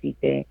 because he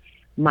said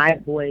my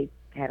voice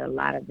had a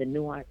lot of the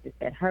nuances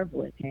that her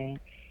voice had.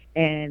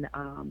 And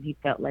he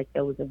felt like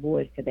there was a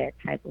voice for that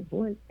type of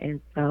voice.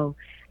 And so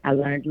I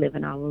learned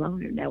Living All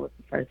Alone, and that was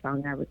the first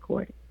song I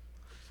recorded.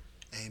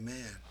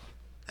 Amen.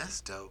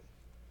 That's dope.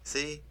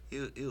 See,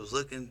 you was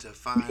looking to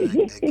find a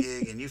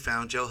gig, and you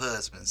found your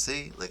husband.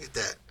 See, look at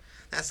that.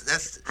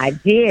 That's I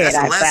did. That's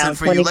a I lesson found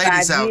for you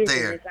ladies out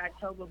there.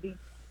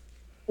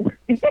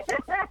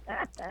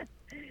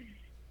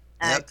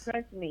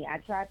 Trust me, I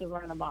tried to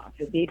run him off.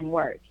 It didn't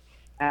work.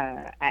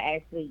 I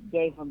actually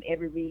gave him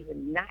every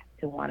reason not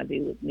to want to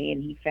be with me,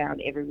 and he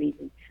found every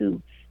reason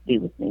to be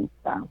with me.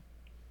 So,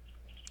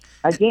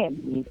 again,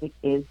 music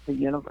is the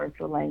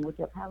universal language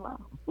of hello.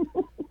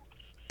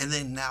 And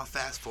then now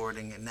fast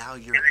forwarding, and now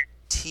you're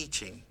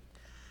teaching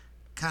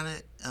kind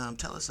of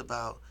tell us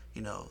about,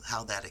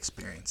 how that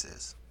experience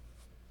is.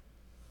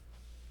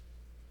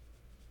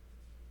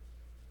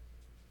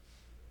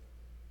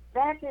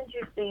 That's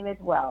interesting as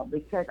well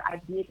because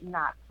I did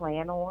not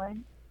plan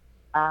on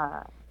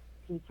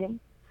teaching.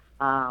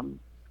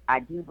 I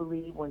do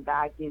believe when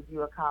God gives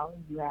you a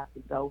calling, you have to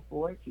go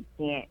for it. You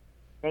can't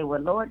say,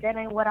 well, Lord, that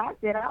ain't what I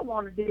said I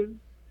want to do.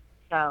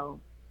 So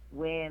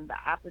when the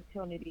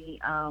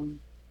opportunity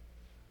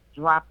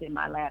dropped in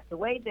my lap, the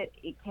way that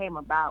it came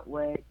about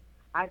was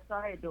I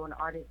started doing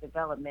artist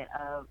development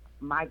of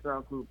my girl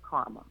group,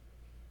 Karma.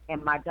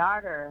 And my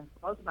daughter,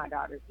 both of my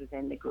daughters was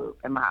in the group,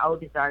 and my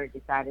oldest daughter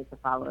decided to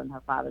follow in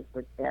her father's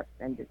footsteps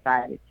and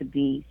decided to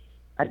be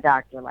a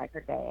doctor like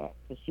her dad,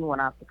 because she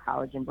went off to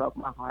college and broke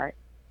my heart.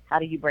 How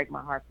do you break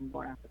my heart from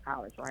going off to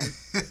college, right?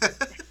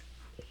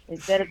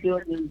 Instead of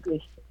doing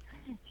music,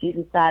 she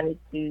decided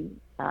to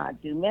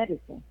do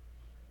medicine.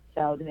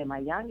 So then my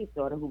youngest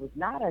daughter, who was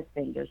not a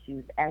singer, she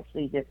was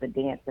actually just a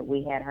dancer.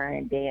 We had her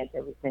in dance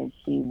ever since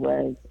she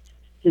was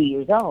 2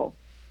 years old.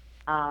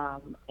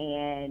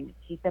 And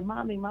she said,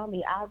 Mommy,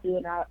 I'll do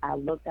it. I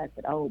looked, I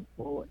said, oh,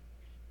 boy.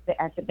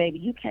 I said, baby,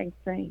 you can't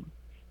sing.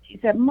 She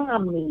said,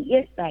 Mommy,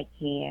 yes, I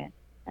can.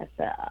 I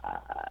said,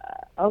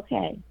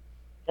 okay.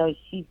 So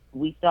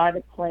we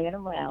started playing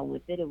around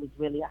with it. It was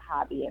really a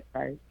hobby at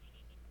first.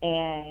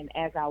 And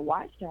as I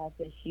watched her, I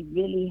said, she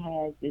really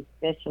has this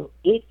special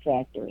it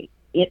factor.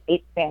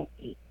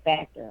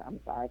 I'm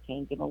sorry, I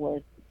can't get my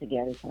words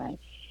together tonight.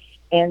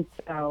 And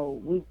so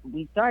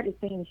we started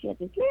singing. She had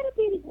this little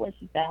bitty voice.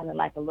 She sounded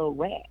like a little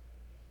rat.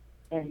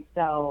 And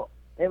so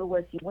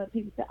everywhere she went,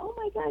 people said, oh,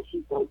 my God,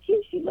 she's so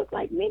cute. She looked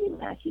like Minnie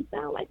Mouse. She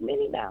sounded like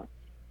Minnie Mouse.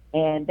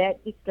 And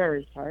that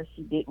discouraged her.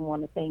 She didn't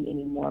want to sing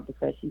anymore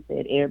because she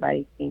said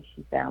everybody thinks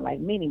she sounds like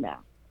Minnie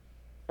Mouse.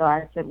 So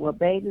I said, well,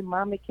 baby,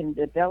 Mommy can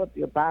develop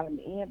your bottom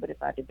end, but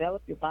if I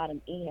develop your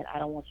bottom end, I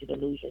don't want you to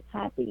lose your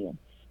top end.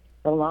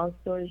 So long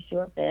story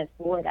short, fast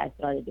forward, I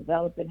started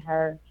developing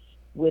her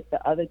with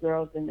the other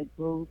girls in the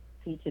group,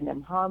 teaching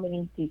them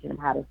harmony, teaching them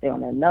how to stay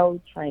on their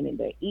notes, training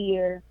their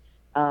ear.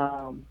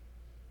 And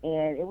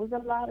it was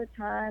a lot of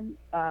time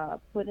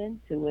put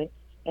into it.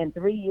 And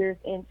 3 years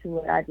into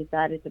it, I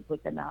decided to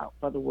put them out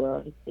for the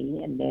world to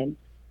see. And then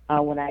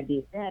when I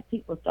did that,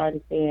 people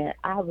started saying,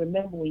 I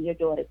remember when your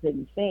daughter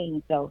couldn't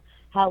sing, so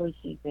how is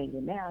she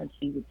singing now? And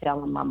she would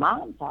tell them, my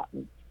mom taught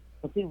me.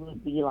 So people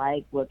would be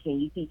like, well, can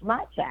you teach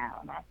my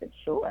child? And I said,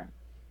 sure.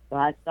 So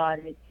I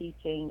started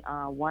teaching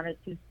one or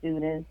two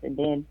students, and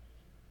then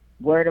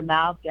word of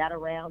mouth got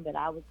around that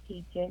I was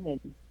teaching and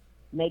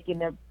making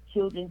their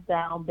children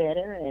sound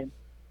better. And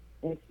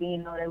they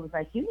was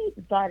like, you need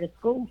to start a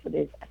school for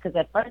this. Because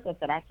at first I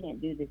said, I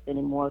can't do this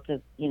anymore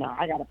because,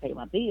 I got to pay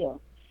my bills.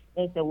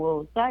 They said,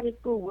 well, start a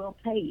school, we'll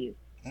pay you.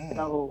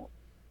 So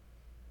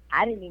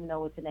I didn't even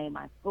know what to name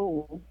my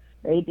school.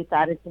 They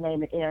decided to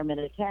name it Airmen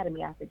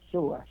Academy. I said,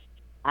 sure.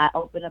 I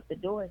opened up the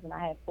doors, and I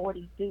had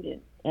 40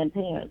 students and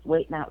parents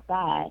waiting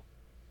outside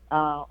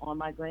on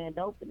my grand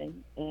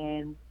opening.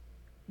 And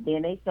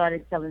then they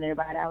started telling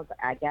everybody.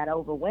 I got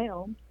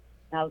overwhelmed.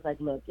 And I was like,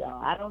 look,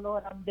 y'all, I don't know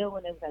what I'm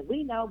doing. They was like,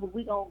 we know, but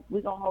we gonna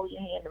hold your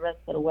hand the rest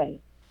of the way.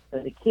 So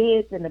the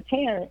kids and the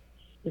parents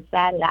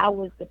decided I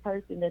was the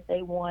person that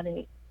they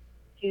wanted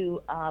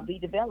to be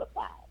developed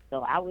by.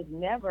 So I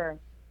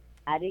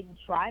didn't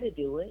try to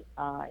do it.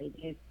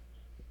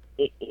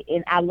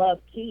 And I love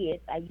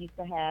kids. I used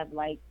to have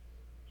like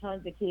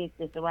tons of kids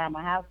just around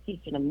my house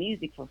teaching them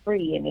music for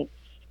free, and it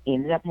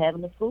ended up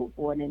having a school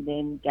for it, and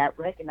then got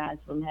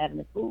recognized from having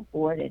a school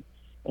for it. And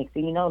next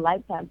thing you know,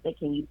 Lifetime said,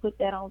 can you put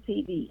that on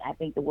TV? I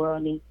think the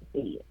world needs to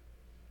see it.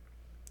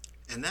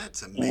 And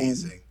that's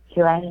amazing. And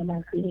here I am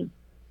on TV.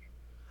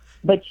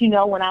 But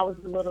when I was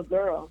a little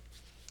girl,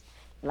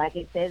 like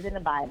it says in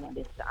the Bible,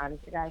 this is the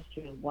honest to God's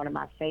truth, one of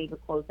my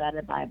favorite quotes out of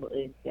the Bible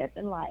is, death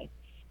and life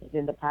is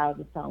in the power of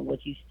the tongue.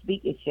 What you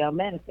speak, it shall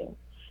manifest.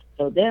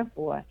 So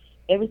therefore,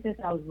 ever since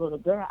I was a little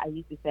girl, I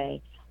used to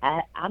say,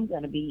 I'm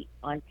going to be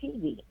on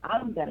TV.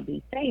 I'm going to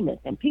be famous,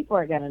 and people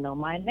are going to know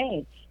my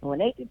name. And when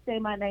they can say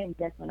my name,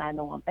 that's when I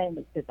know I'm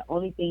famous, because the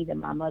only thing that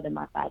my mother and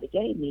my father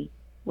gave me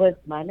was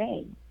my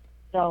name.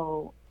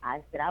 So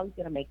I said I was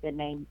going to make their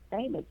name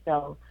famous.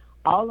 So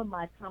all of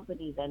my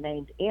companies are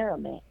named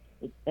Aramet.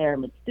 It's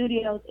Aramet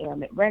Studios,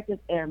 Aramet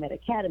Records, Aramet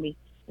Academy.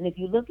 And if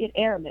you look at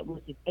Aramet,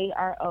 which is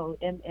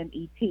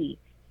AROMMET,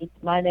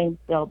 it's my name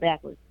spelled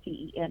backwards,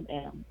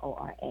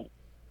 TEMMORA.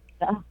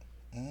 So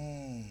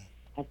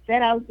I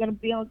said I was going to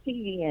be on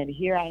TV, and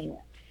here I am.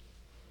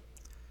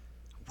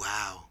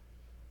 Wow.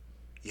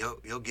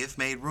 Your gift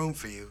made room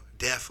for you.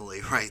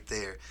 Definitely, right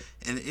there.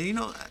 And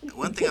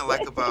one thing I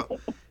like about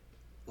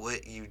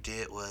what you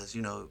did was,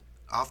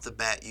 off the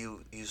bat,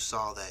 you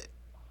saw that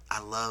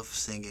I love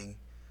singing,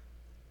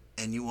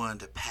 and you wanted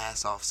to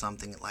pass off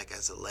something like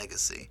as a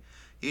legacy.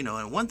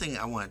 And one thing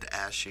I wanted to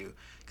ask you,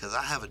 because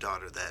I have a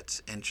daughter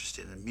that's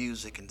interested in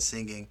music and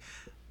singing,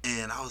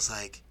 and I was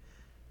like,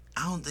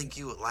 I don't think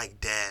you would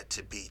like Dad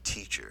to be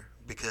teacher,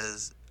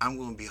 because I'm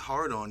going to be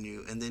hard on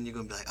you, and then you're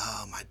going to be like,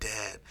 oh, my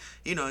dad.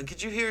 And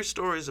could you hear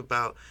stories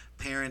about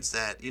parents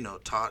that,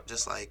 taught,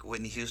 just like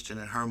Whitney Houston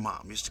and her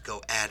mom used to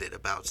go at it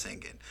about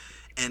singing.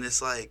 And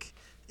it's like,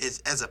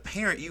 as a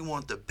parent, you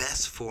want the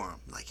best for them.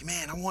 Like,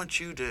 man, I want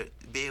you to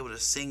be able to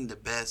sing the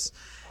best.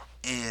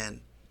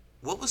 And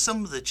what was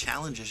some of the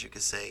challenges, you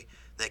could say,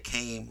 that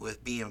came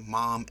with being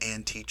mom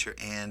and teacher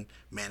and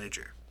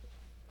manager?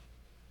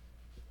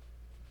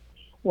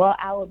 Well,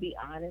 I will be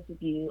honest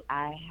with you.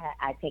 I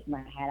take my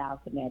hat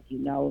out to Matthew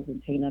Knowles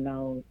and Tina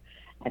Knowles.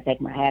 I take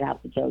my hat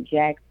out to Joe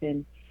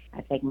Jackson.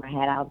 I take my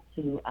hat out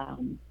to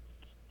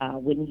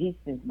Whitney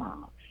Houston's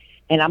mom.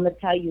 And I'm going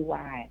to tell you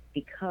why.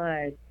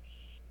 Because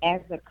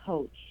as a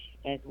coach,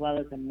 as well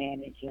as a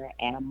manager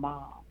and a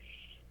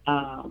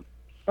mom,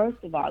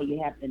 first of all,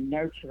 you have the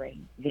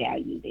nurturing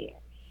value there.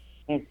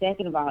 And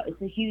second of all,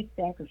 it's a huge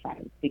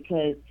sacrifice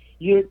because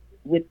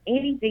with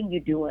anything you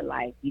do in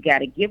life, you got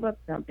to give up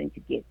something to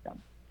get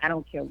something. I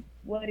don't care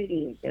what it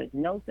is. There's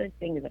no such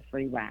thing as a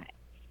free ride.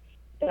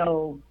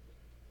 So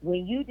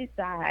when you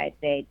decide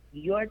that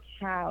your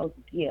child's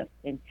gift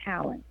and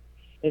talent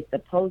is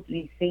supposed to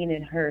be seen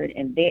and heard,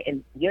 and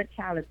your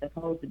child is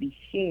supposed to be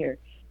shared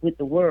with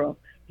the world,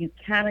 you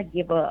kind of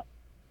give up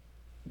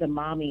the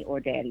mommy or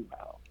daddy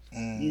role.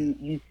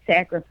 You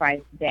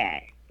sacrifice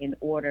that in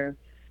order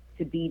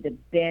to be the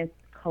best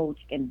coach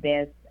and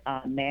best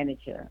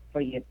manager for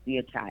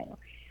your child.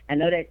 I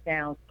know that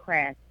sounds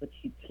crass, but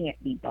you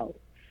can't be both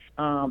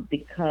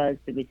because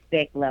the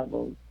respect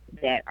levels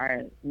that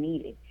are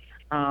needed.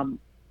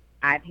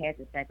 I've had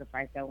to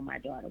sacrifice that with my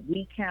daughter.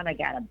 We kind of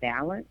got a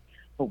balance,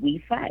 but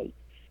we fight.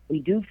 We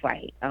do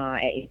fight.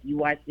 If you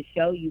watch the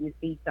show, you will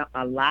see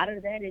a lot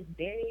of that is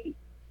very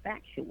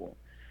factual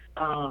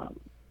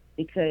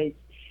because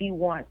she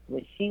wants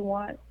what she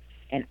wants,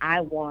 and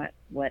I want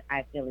what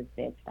I feel is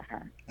best for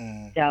her.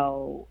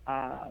 So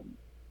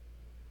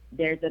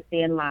there's a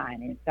thin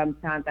line, and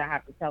sometimes I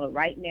have to tell her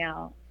right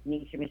now,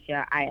 Nisha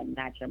Michelle, I am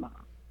not your mom.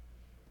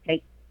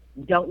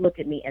 Don't look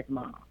at me as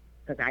mom,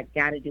 because I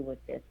got to do what's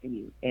best for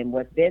you. And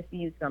what's best for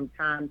you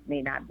sometimes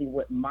may not be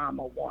what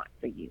mama wants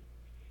for you.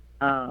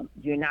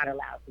 You're not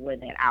allowed to wear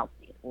that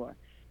outfit, or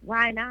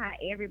why not?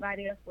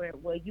 Everybody else wear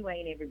it. Well, you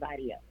ain't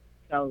everybody else.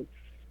 So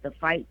the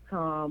fights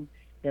come,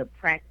 the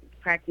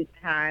practice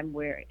time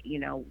where,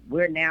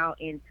 we're now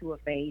into a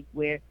phase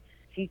where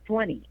she's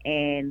 20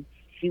 and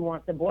she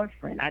wants a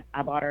boyfriend.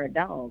 I bought her a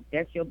dog.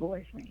 That's your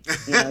boyfriend.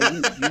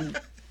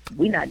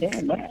 We not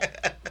doing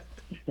that.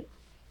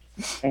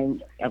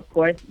 And of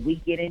course we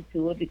get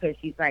into it because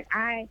she's like,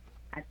 I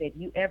said, if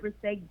you ever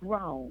say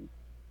grown,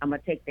 I'm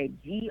going to take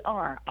that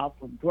GR off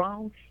of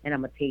grown and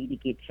I'm going to tell you to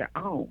get your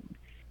own.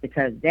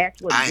 Because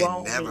that's what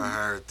grown means. I ain't never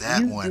heard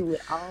that one. You do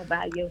it all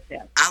by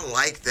yourself. I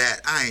like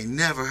that. I ain't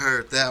never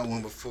heard that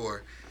one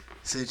before.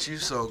 Since you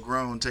so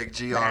grown, take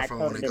GR from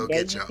one and go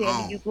get your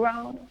own. You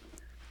grown,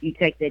 you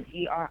take that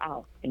GR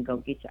off and go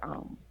get your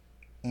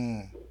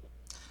own.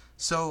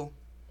 So,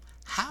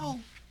 how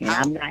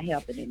I'm not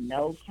helping in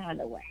no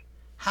kind of way.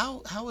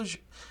 How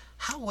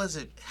was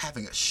it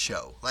having a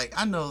show? Like,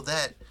 I know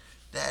that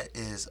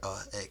is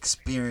an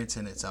experience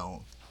in its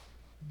own.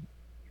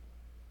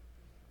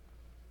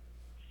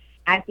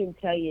 I can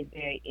tell you it's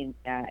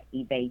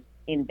very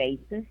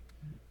invasive.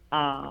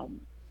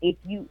 If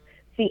you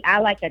see, I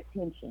like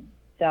attention,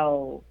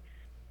 so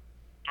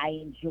I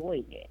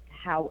enjoyed it.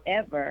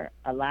 However,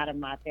 a lot of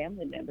my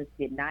family members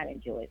did not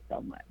enjoy it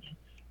so much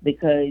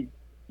because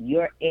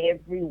your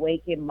every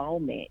waking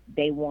moment,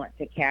 they want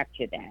to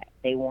capture that.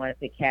 They want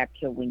to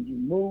capture when you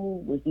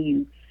move,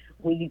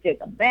 when you take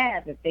a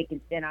bath. If they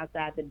can stand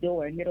outside the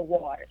door and hear the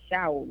water,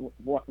 shower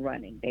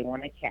running, they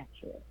want to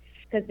capture it.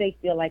 Because they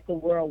feel like the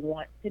world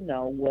wants to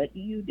know what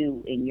you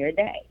do in your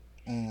day.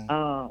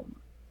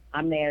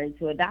 I'm married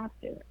to a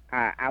doctor.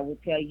 I will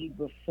tell you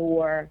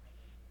before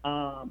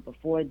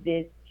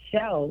this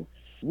show,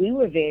 we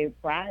were very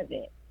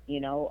private.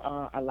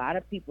 A lot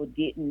of people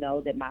didn't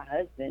know that my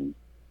husband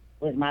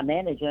was my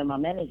manager and my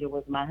manager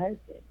was my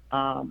husband.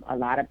 A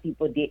lot of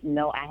people didn't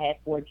know I had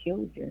 4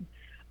 children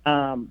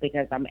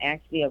because I'm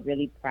actually a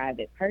really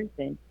private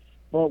person.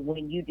 But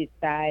when you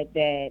decide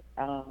that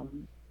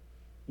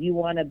you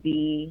want to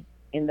be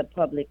in the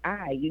public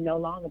eye, you no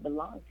longer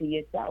belong to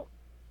yourself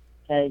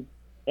because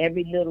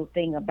every little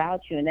thing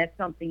about you, and that's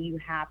something you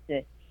have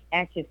to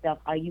ask yourself,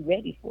 are you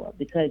ready for?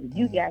 Because if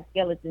you got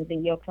skeletons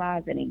in your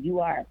closet and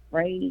you are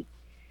afraid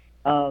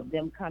of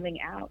them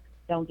coming out,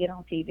 don't get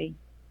on TV.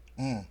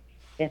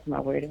 That's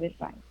my word of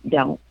advice.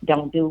 Don't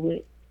do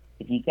it.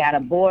 If you got a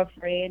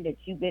boyfriend that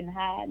you've been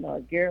hiding or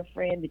a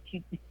girlfriend that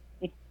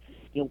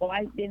your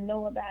wife didn't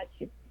know about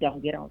you,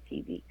 don't get on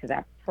TV because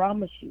I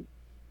promise you,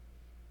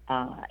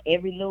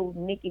 every little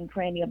nick and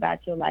cranny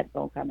about your life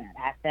gonna come out.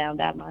 I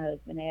found out my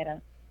husband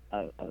had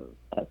a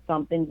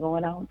something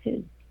going on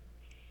too,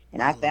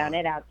 and I found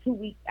that out 2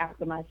 weeks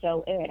after my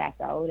show aired. I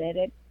said, "Oh,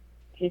 that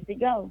here we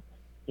go.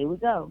 Here we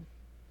go."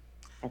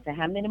 I said,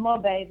 "How many more,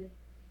 baby?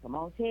 Come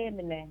on, tell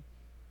me now.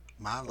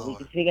 My Lord. We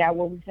can figure out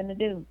what we're gonna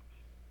do."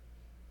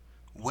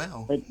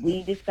 Well, but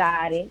we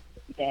decided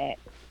that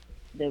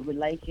the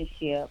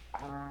relationship,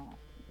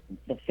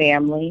 the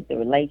family, the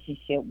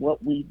relationship,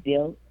 what we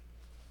built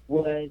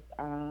was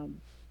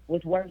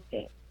worth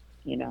it,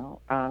 you know.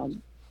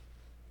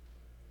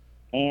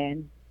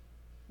 And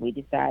we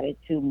decided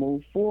to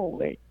move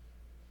forward.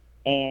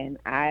 And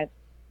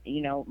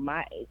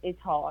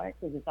it's hard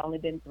because it's only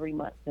been 3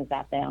 months since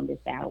I found this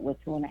out. With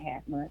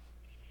 2.5 months,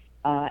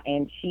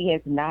 and she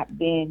has not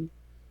been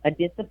a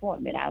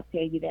disappointment. I'll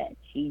tell you that.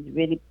 She's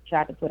really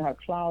tried to put her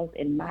claws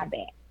in my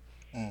back.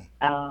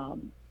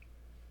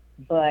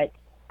 But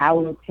I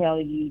will tell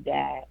you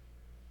that,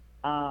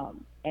 and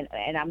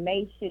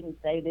I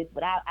shouldn't say this,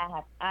 but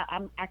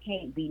I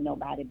can't be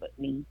nobody but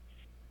me.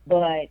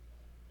 But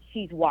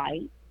she's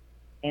white,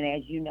 and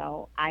as you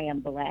know, I am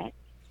black.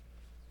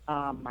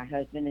 My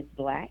husband is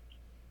black,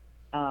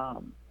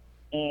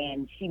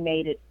 and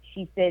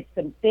she said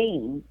some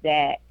things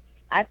that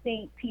I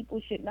think people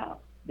should know,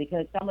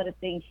 because some of the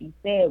things she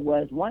said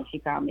was, one, she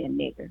called me a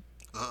nigger.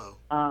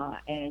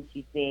 And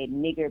she said,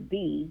 "Nigger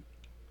B,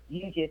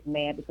 you just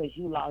mad because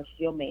you lost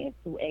your man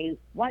to a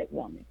white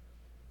woman."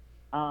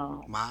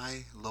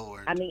 My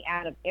Lord. I mean,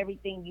 out of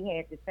everything you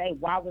had to say,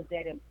 why was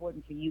that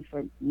important for you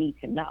for me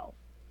to know?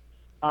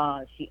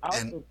 She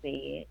also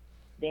said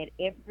that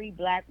every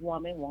black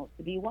woman wants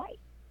to be white.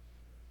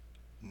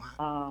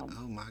 Oh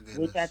my goodness.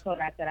 Which I told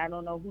her, I said, I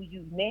don't know who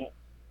you've met,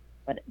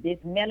 but this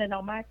melon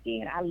on my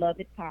skin, I love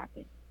it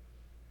popping.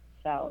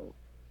 So,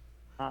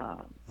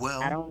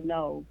 well, I don't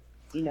know,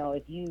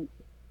 if you.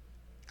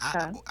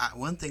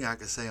 One thing I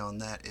could say on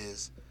that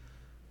is,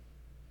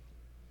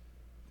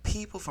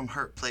 people from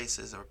hurt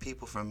places or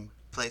people from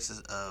places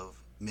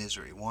of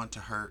misery want to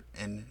hurt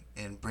and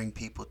bring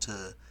people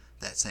to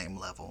that same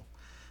level.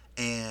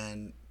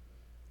 And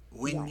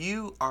when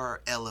you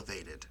are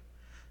elevated,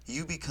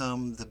 you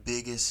become the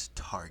biggest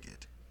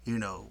target.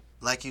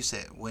 Like you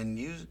said, when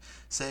you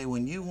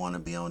want to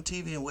be on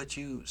TV and what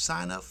you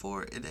sign up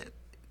for,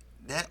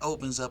 that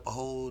opens up a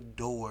whole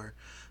door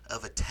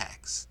of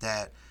attacks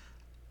that,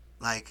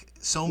 like,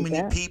 so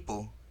many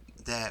people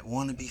that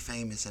want to be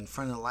famous in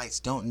front of the lights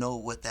don't know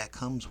what that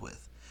comes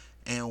with,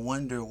 and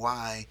wonder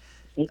why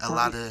a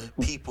lot of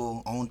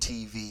people on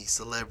TV,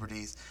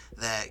 celebrities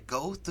that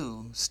go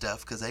through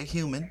stuff, because they're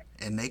human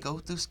and they go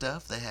through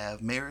stuff. They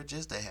have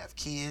marriages, they have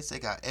kids, they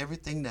got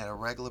everything that a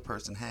regular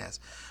person has,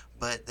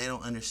 but they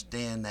don't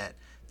understand that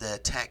the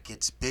attack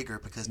gets bigger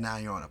because now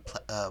you're on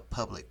a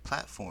public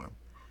platform.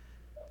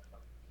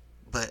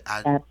 But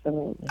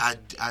Absolutely. I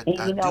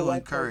do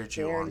encourage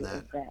you on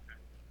that.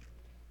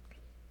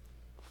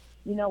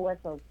 You know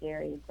what's so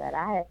scary is that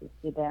I had to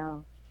sit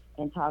down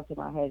and talk to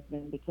my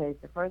husband, because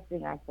the first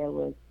thing I said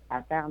was,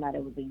 I found out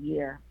it was a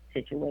year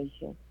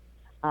situation.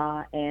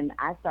 And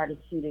I started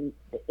shooting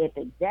at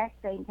the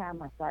exact same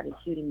time I started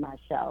shooting my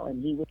show,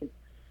 and he was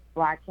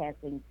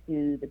broadcasting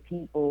to the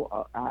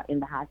people in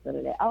the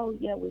hospital that, oh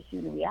yeah, we're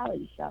shooting a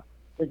reality show.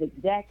 It was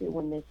exactly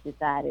when this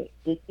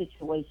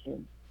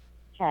situation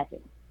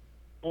happened.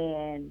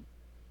 And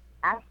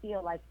I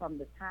feel like from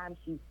the time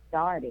she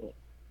started,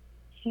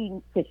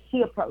 because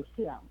she approached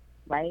him,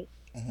 right?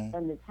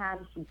 From the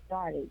time she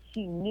started,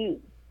 she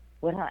knew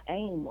what her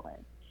aim was.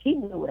 She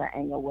knew what her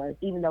angle was,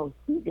 even though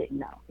he didn't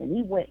know. And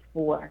he went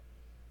for,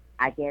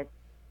 I guess,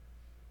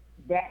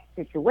 that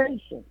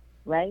situation,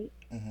 right?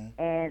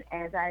 And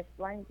as I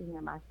explained to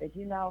him, I said,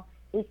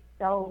 it's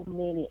so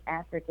many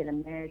African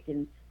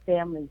American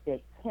families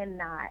that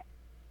cannot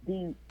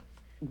be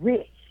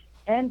rich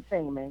and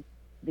famous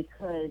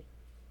because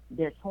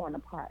they're torn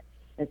apart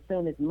as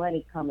soon as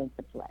money comes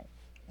into play.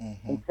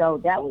 And so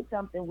that was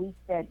something we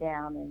sat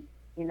down and,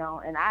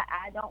 and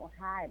I don't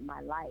hide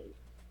my life.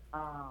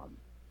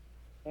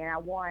 And I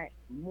want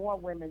more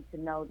women to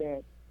know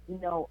that,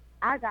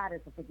 our God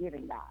is a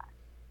forgiving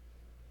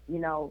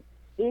God.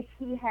 If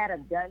he had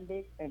have done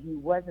this and he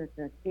wasn't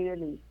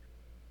sincerely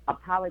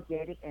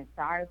apologetic and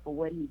sorry for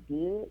what he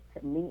did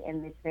to me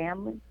and this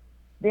family,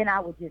 then I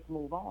would just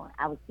move on.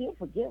 I would still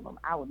forgive him.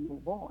 I would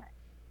move on.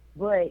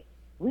 But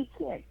we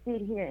can't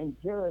sit here and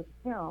judge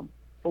him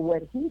for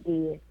what he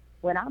did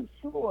when I'm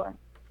sure,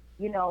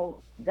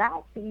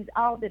 God sees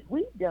all that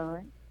we've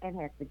done and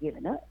has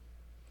forgiven us.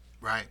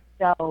 Right.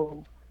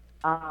 So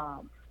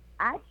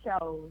I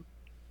chose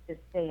to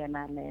stay in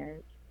my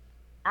marriage.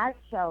 I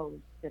chose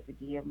to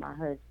forgive my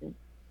husband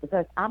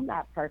because I'm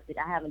not perfect.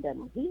 I haven't done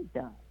what he's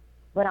done,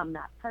 but I'm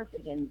not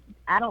perfect. And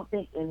I don't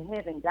think in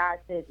heaven God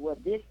says, well,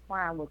 this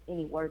crime was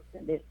any worse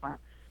than this crime.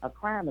 A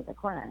crime is a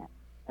crime.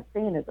 A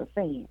sin is a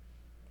sin.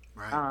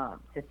 Right.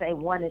 To say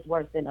one is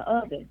worse than the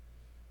other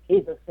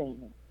is a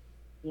sin.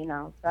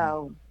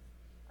 So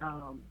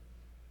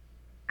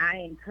I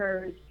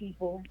encourage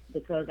people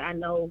because I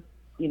know,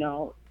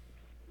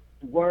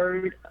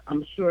 word,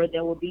 I'm sure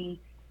there will be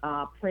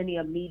plenty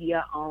of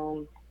media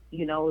on,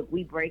 if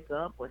we break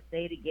up or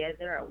stay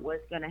together or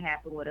what's going to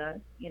happen with us,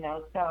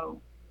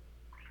 so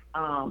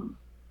I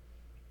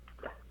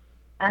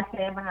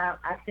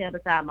stand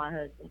beside my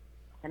husband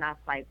and I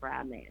fight for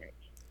our marriage.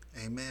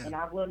 Amen. And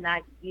I will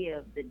not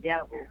give the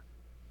devil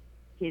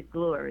his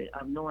glory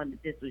of knowing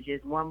that this was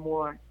just one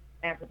more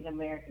African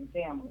American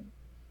family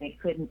they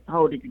couldn't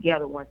hold it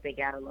together once they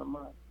got a little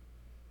money.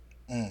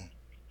 Mm.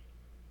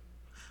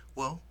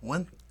 Well,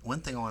 one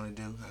thing I want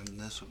to do, and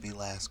this would be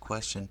last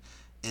question,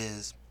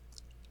 is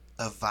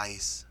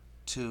advice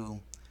to,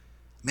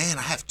 man,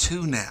 I have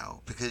two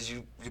now because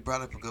you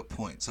brought up a good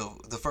point. So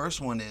the first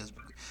one is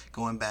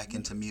going back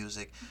into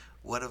music.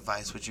 What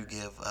advice would you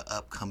give an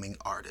upcoming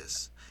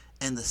artist?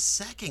 And the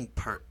second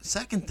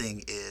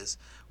thing is,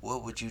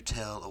 what would you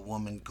tell a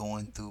woman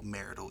going through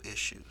marital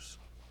issues?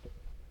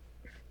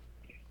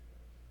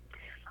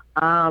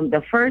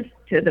 The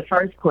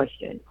first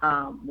question,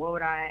 what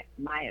would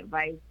my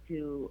advice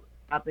to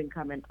up and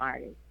coming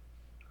artists?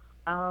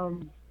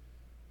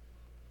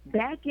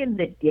 Back in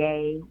the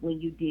day when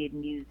you did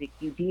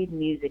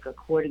music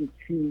according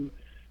to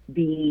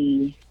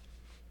the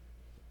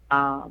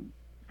how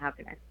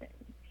can I say,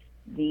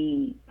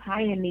 the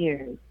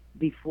pioneers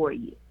before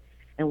you,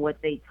 and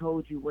what they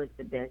told you was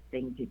the best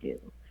thing to do.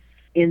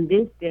 In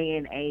this day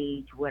and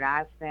age, what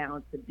I've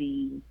found to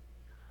be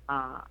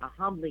a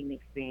humbling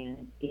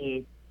experience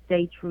is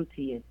stay true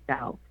to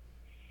yourself.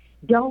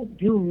 Don't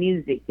do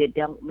music that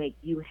don't make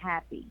you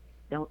happy.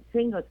 Don't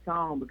sing a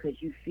song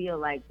because you feel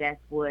like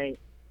that's what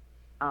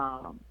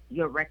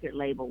your record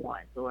label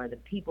wants or the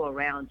people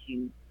around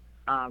you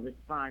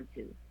respond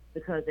to.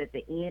 Because at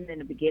the end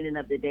and the beginning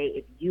of the day,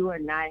 if you are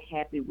not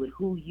happy with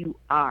who you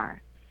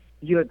are,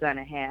 you're going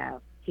to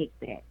have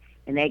kickback.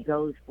 And that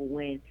goes for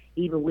when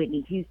even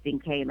Whitney Houston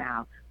came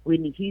out.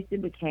 Whitney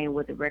Houston became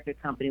what the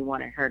record company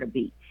wanted her to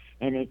be.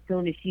 And as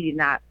soon as she did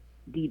not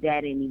be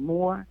that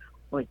anymore,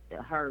 or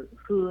her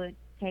hood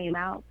came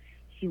out,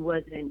 she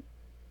wasn't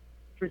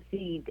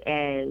perceived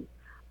as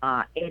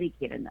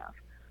etiquette enough.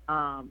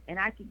 And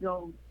I could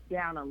go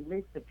down a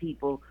list of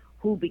people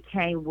who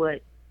became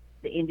what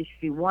the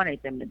industry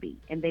wanted them to be.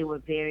 And they were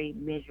very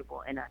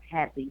miserable and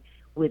unhappy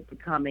with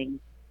becoming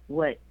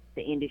what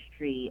the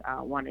industry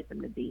wanted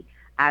them to be.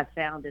 I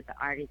found that the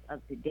artists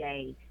of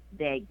today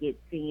that get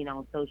seen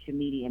on social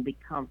media and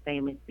become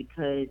famous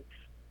because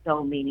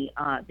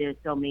there's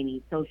so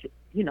many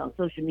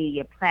social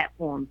media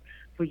platforms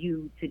for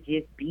you to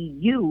just be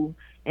you,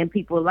 and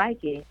people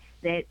like it,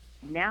 that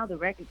now the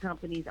record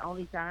companies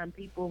only sign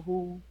people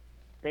who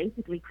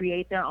basically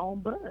create their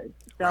own buzz.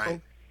 So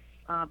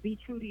Right. Be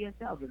true to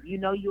yourself. If you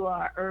know you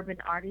are an urban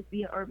artist,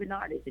 be an urban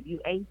artist. If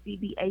you AC,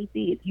 be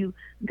AC. If you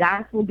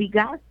gospel, be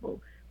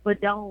gospel. But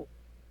don't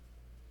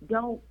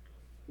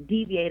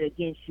deviate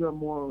against your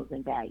morals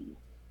and values.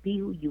 Be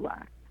who you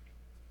are.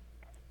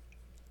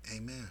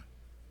 Amen.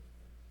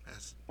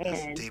 That's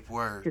And deep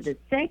words. to the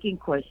second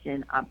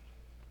question, I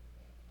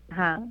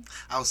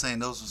was saying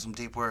those were some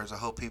deep words. I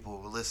hope people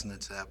were listening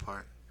to that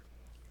part.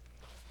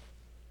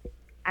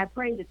 I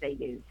pray that they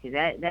do,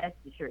 because that's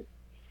the truth.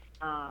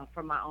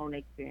 From my own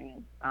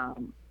experience,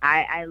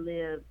 I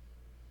lived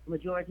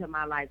majority of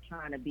my life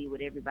trying to be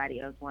what everybody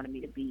else wanted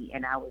me to be,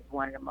 and I was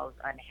one of the most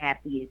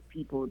unhappiest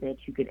people that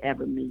you could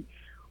ever meet.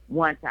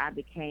 Once I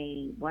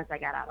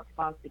got out of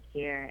foster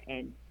care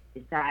and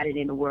decided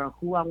in the world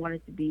who I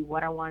wanted to be,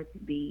 what I wanted to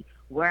be,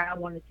 where I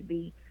wanted to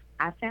be,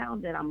 I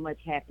found that I'm much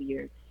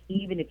happier.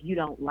 Even if you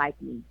don't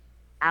like me,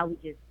 I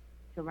would just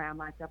surround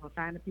myself and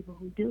find the people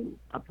who do,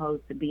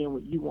 opposed to being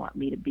what you want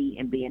me to be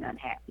and being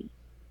unhappy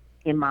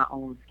in my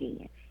own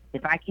skin.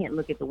 If I can't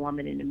look at the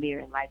woman in the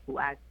mirror and like who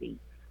I see,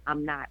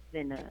 I'm not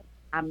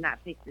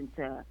fixing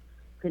to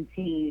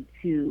continue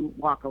to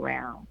walk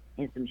around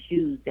in some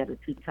shoes that are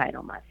too tight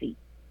on my feet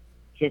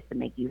just to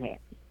make you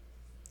happy.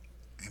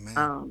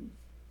 Amen.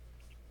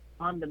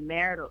 On the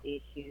marital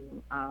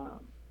issue,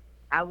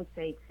 I would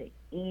say to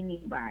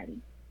anybody,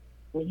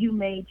 when you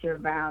made your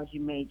vows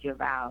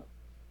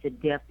to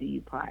death do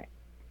you part.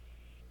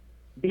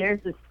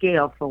 There's a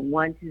scale from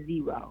 1 to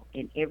 0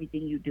 in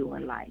everything you do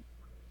in life.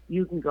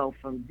 You can go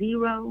from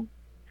 0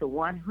 to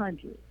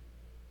 100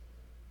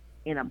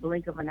 in a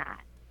blink of an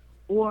eye.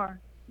 Or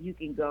you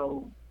can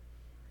go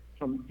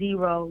from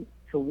 0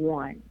 to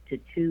 1 to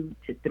 2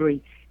 to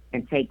 3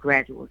 and take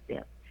gradual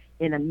steps.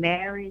 In a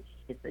marriage,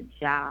 it's a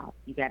job.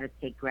 You got to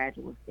take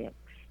gradual steps.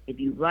 If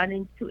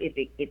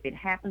it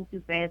happens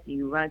too fast and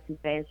you run too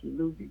fast, you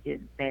lose it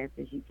just as fast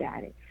as you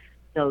got it.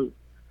 So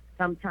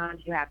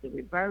sometimes you have to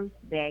reverse,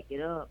 back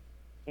it up.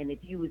 And if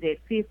you was at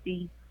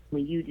 50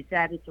 when you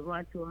decided to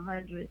run to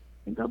 100,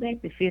 then go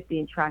back to 50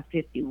 and try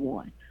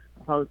 51,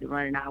 opposed to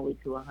running all the way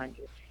to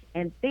 100.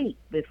 And think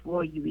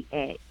before you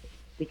react.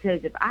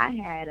 Because if I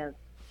had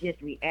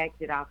just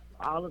reacted off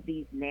all of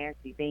these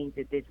nasty things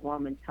that this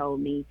woman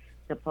told me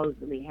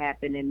supposedly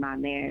happened in my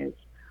marriage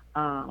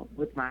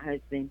with my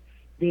husband,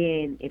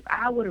 then if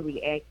I would have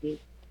reacted,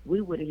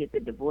 we would have hit the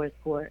divorce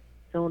court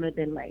sooner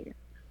than later.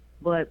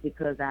 But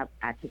because I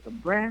took a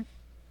breath,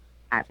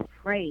 I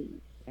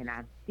prayed, and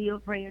I'm still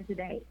praying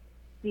today,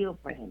 still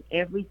praying.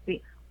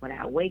 When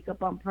I wake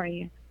up, I'm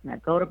praying. When I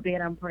go to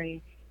bed, I'm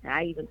praying. And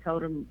I even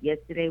told him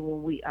yesterday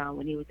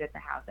when he was at the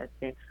house, I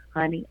said,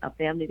 honey, a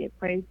family that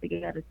prays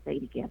together, stay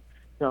together.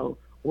 So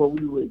where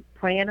we were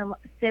praying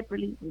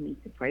separately, we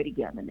need to pray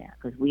together now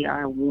because we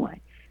are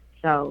one.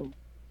 So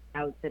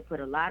I would say put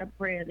a lot of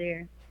prayer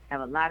there,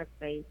 have a lot of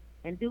faith,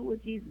 and do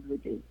what Jesus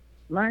would do.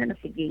 Learn to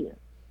forgive.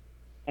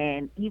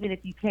 And even if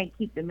you can't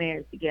keep the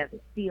marriage together,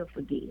 still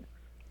forgive.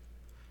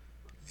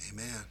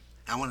 Amen.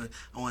 I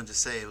wanted to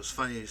say it was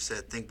funny you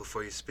said think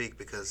before you speak,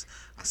 because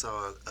I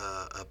saw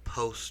a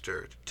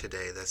poster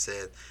today that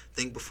said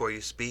think before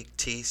you speak.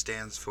 T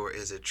stands for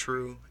is it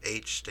true?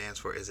 H stands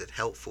for is it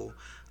helpful?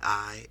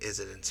 I, is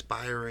it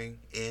inspiring?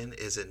 N,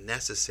 is it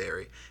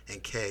necessary?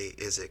 And K,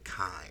 is it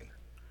kind?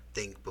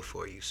 Think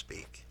before you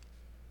speak.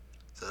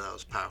 So that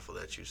was powerful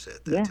that you said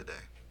that today.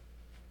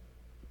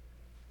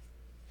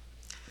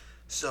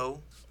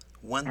 So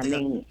one I thing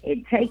mean,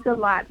 it takes a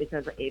lot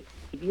because if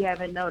you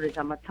haven't noticed,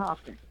 I'm a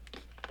talker.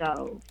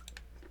 So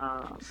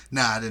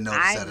I didn't notice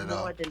I that at all.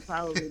 more than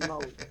probably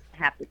most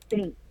have to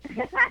think.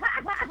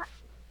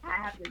 I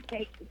have to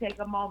take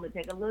a moment,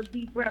 take a little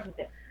deep breath and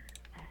say,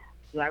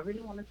 do I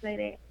really want to say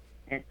that?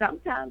 And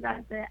sometimes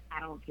I say, I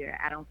don't care.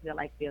 I don't feel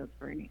like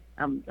filtering it.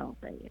 Don't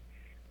say it.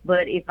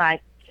 But if I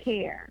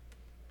care,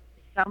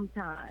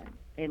 sometimes,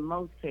 in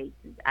most cases,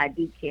 I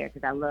do care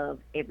because I love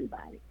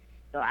everybody.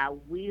 So I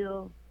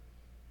will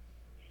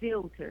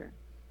filter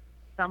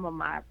some of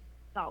my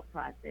thought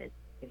process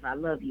if I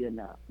love you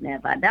enough. Now,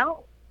 if I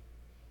don't,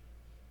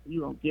 you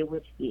gonna get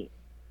what you get.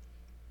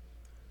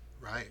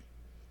 Right.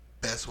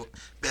 Best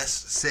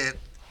said.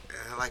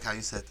 I like how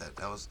you said that.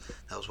 That was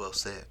well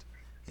said.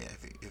 Yeah.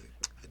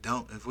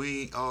 If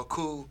we all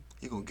cool,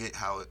 you gonna get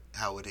how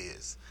it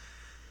is.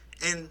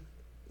 And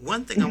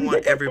one thing I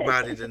want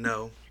everybody to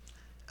know,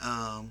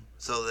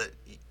 so that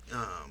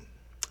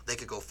they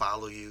could go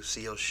follow you,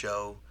 see your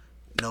show,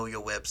 know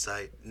your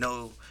website,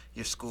 know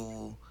your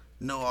school,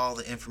 know all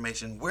the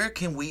information. Where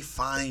can we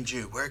find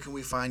you? Where can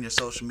we find your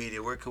social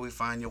media? Where can we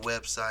find your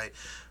website?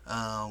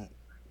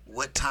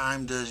 What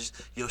time does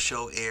your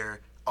show air?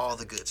 All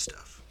the good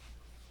stuff.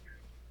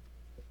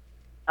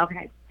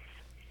 Okay.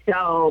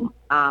 So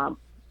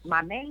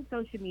my main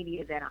social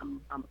media that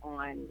I'm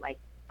on like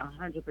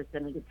 100%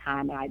 of the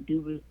time, and I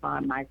do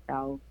respond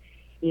myself,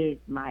 is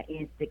my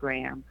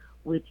Instagram,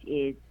 which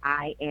is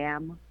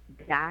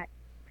Iam.Tamora,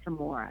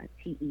 TEMMORA.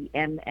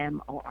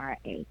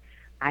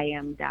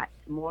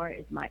 Iam.Tamora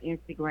is my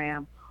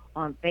Instagram.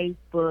 On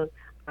Facebook,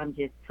 I'm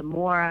just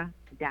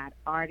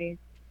Tamora.artist.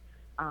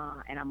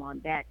 And I'm on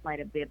that quite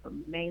a bit, but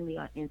mainly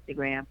on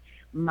Instagram.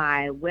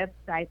 My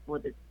website for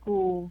the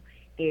school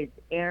is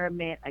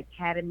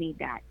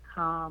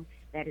AramitAcademy.com.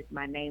 That is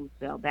my name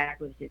spelled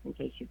backwards, just in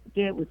case you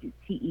forget, which is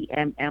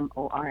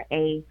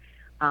TEMMORA,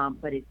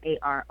 but it's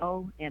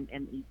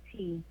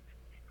AROMMET,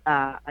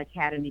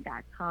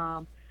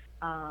 academy.com.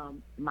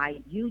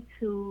 My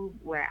YouTube,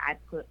 where I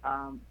put,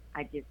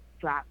 I just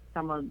dropped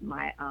some of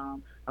my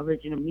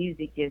original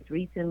music just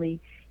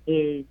recently,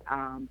 is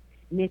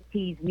Miss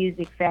T's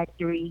Music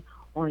Factory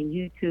on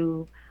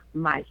YouTube.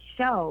 My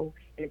show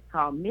is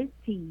called Miss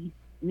T's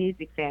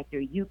Music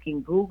Factory. You can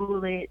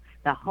Google it.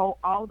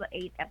 All the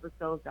 8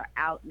 episodes are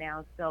out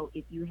now. So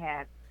if you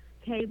have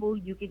cable,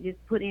 you can just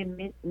put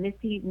in Miss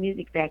T's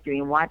Music Factory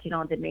and watch it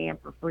on demand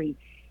for free.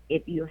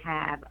 If you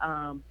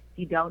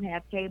don't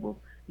have cable,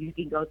 you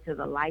can go to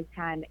the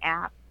Lifetime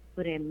app,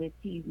 put in Miss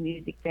T's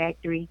Music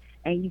Factory,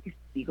 and you can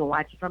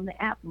watch it from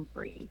the app for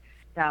free.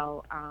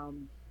 So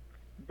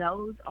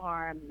those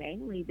are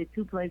mainly the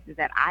 2 places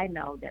that I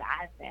know that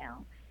I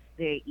found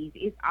very easy.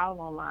 It's all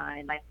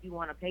online. Like, if you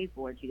want to pay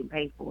for it, you can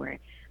pay for it.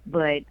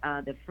 But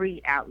the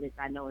free outlets,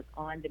 I know it's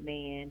on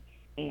demand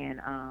and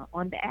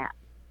on the app.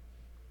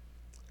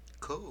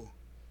 Cool.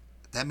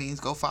 That means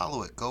go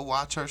follow it. Go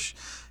watch her.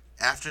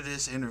 After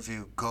this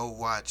interview, go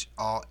watch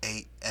all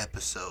 8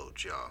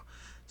 episodes, y'all.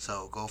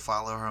 So go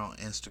follow her on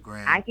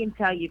Instagram. I can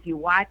tell you, if you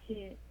watch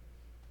it,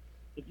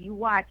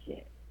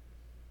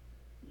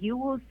 you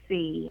will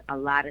see a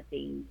lot of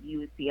things.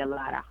 You will see a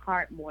lot of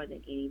heart more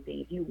than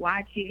anything. If you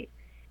watch it,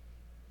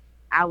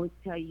 I would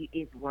tell you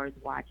it's worth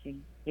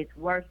watching. It's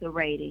worth the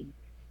rating,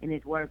 and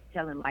it's worth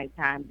telling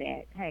Lifetime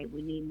that, hey,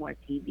 we need more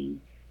TV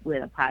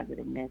with a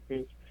positive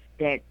message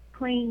that's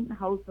clean,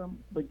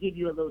 wholesome, but give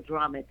you a little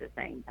drama at the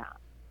same time.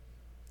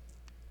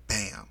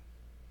 Bam.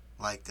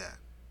 Like that.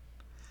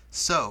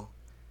 So,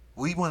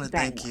 we want to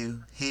thank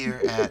you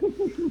here at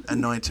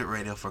Anointed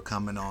Radio for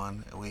coming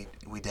on. We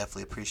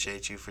definitely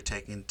appreciate you for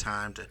taking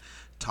time to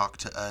talk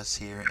to us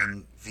here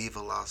in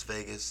Viva Las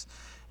Vegas.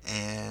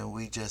 And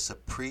we just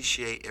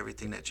appreciate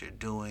everything that you're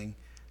doing.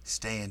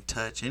 Stay in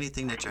touch.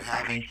 Anything that you're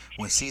having.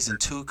 When season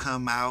 2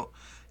 come out,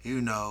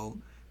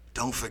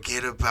 don't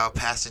forget about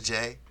Pastor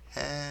J.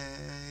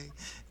 Hey.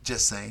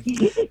 Just saying.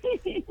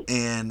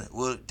 And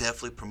we'll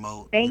definitely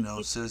promote,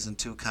 season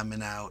 2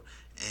 coming out.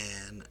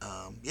 And,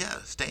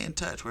 stay in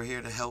touch. We're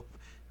here to help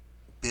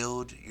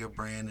build your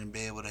brand and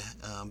be able to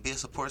be a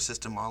support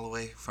system all the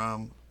way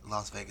from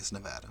Las Vegas,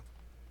 Nevada.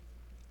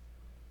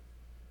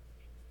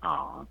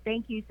 Oh,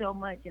 thank you so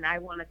much. And I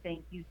want to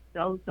thank you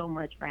so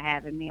much for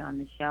having me on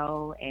the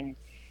show and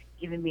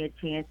giving me a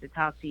chance to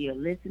talk to your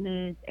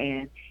listeners.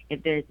 And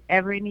if there's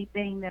ever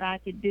anything that I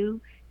could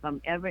do, if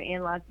I'm ever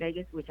in Las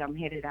Vegas, which I'm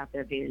headed out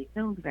there very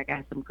soon because I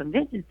got some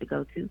conventions to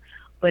go to,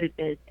 but if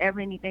there's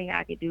ever anything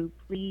I could do,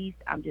 please,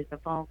 I'm just a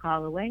phone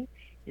call away,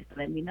 just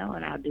let me know,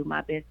 and I'll do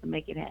my best to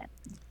make it happen.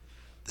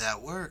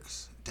 That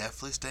works.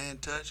 Definitely stay in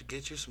touch.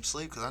 Get you some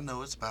sleep, because I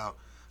know it's about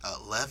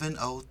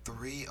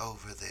 11:03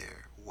 over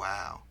there.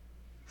 Wow.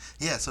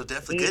 Yeah, so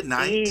definitely good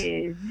night. It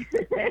is.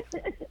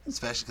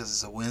 Especially because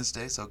it's a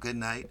Wednesday, so good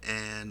night,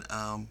 and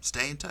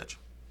stay in touch.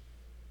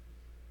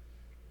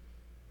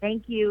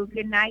 Thank you.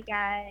 Good night,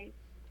 guys.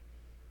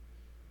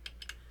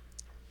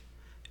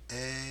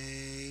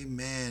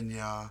 Amen,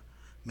 y'all.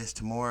 Miss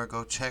Tamora,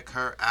 go check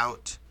her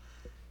out.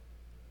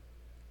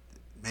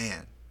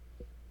 Man,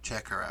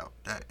 check her out.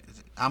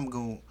 I'm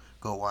going to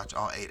go watch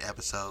all 8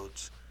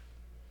 episodes.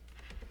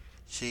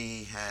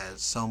 She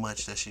has so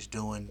much that she's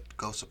doing.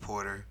 Go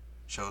support her.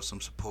 Show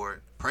some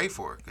support. Pray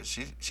for her, because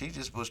she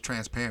just was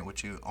transparent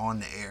with you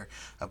on the air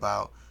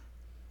about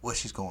what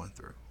she's going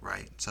through,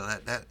 right? So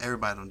that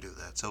everybody don't do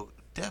that. So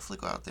definitely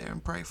go out there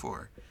and pray for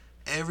her.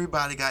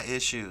 Everybody got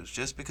issues.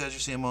 Just because you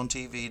see them on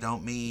TV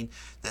don't mean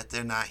that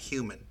they're not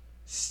human.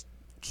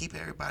 Keep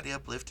everybody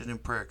uplifted in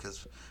prayer,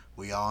 because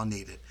we all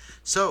need it.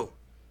 So,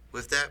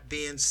 with that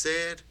being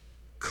said,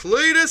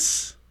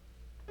 Cletus!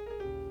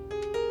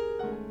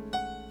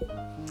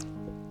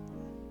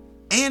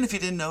 And if you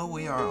didn't know,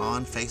 we are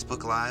on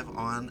Facebook Live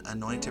on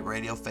Anointed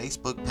Radio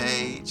Facebook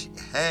page.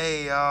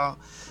 Hey, y'all.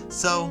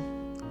 So,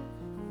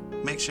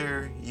 make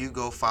sure you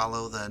go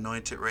follow the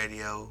Anointed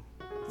Radio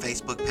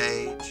Facebook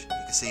page. You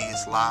can see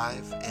us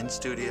live in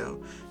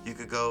studio. You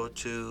could go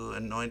to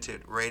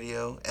Anointed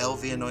Radio,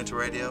 LV Anointed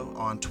Radio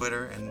on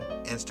Twitter and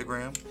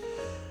Instagram.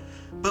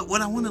 But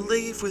what I want to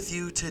leave with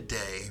you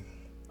today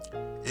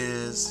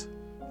is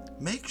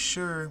make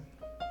sure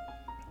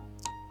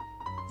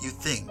you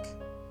think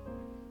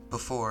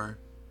before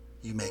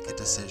you make a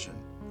decision.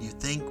 You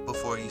think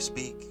before you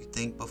speak. You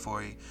think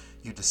before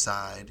you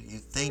decide. You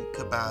think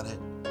about it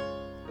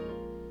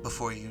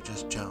before you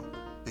just jump.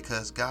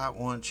 Because God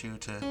wants you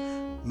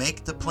to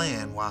make the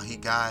plan while He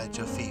guides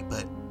your feet.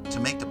 But to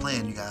make the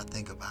plan, you got to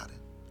think about it.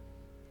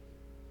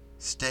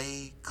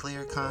 Stay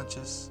clear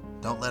conscious.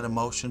 Don't let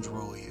emotions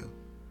rule you.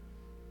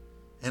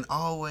 And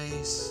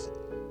always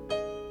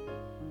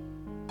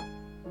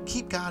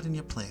keep God in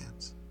your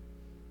plans.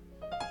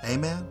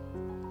 Amen?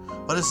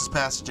 Well, this is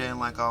Pastor Jay, and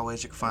like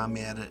always, you can find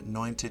me at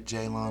Anointed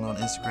Jaylon on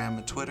Instagram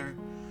and Twitter,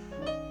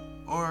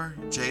 or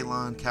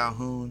Jaylon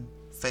Calhoun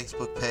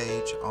Facebook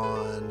page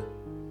on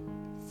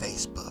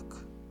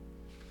Facebook.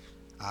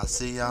 I'll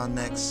see y'all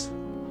next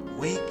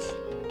week,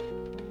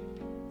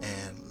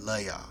 and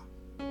love y'all.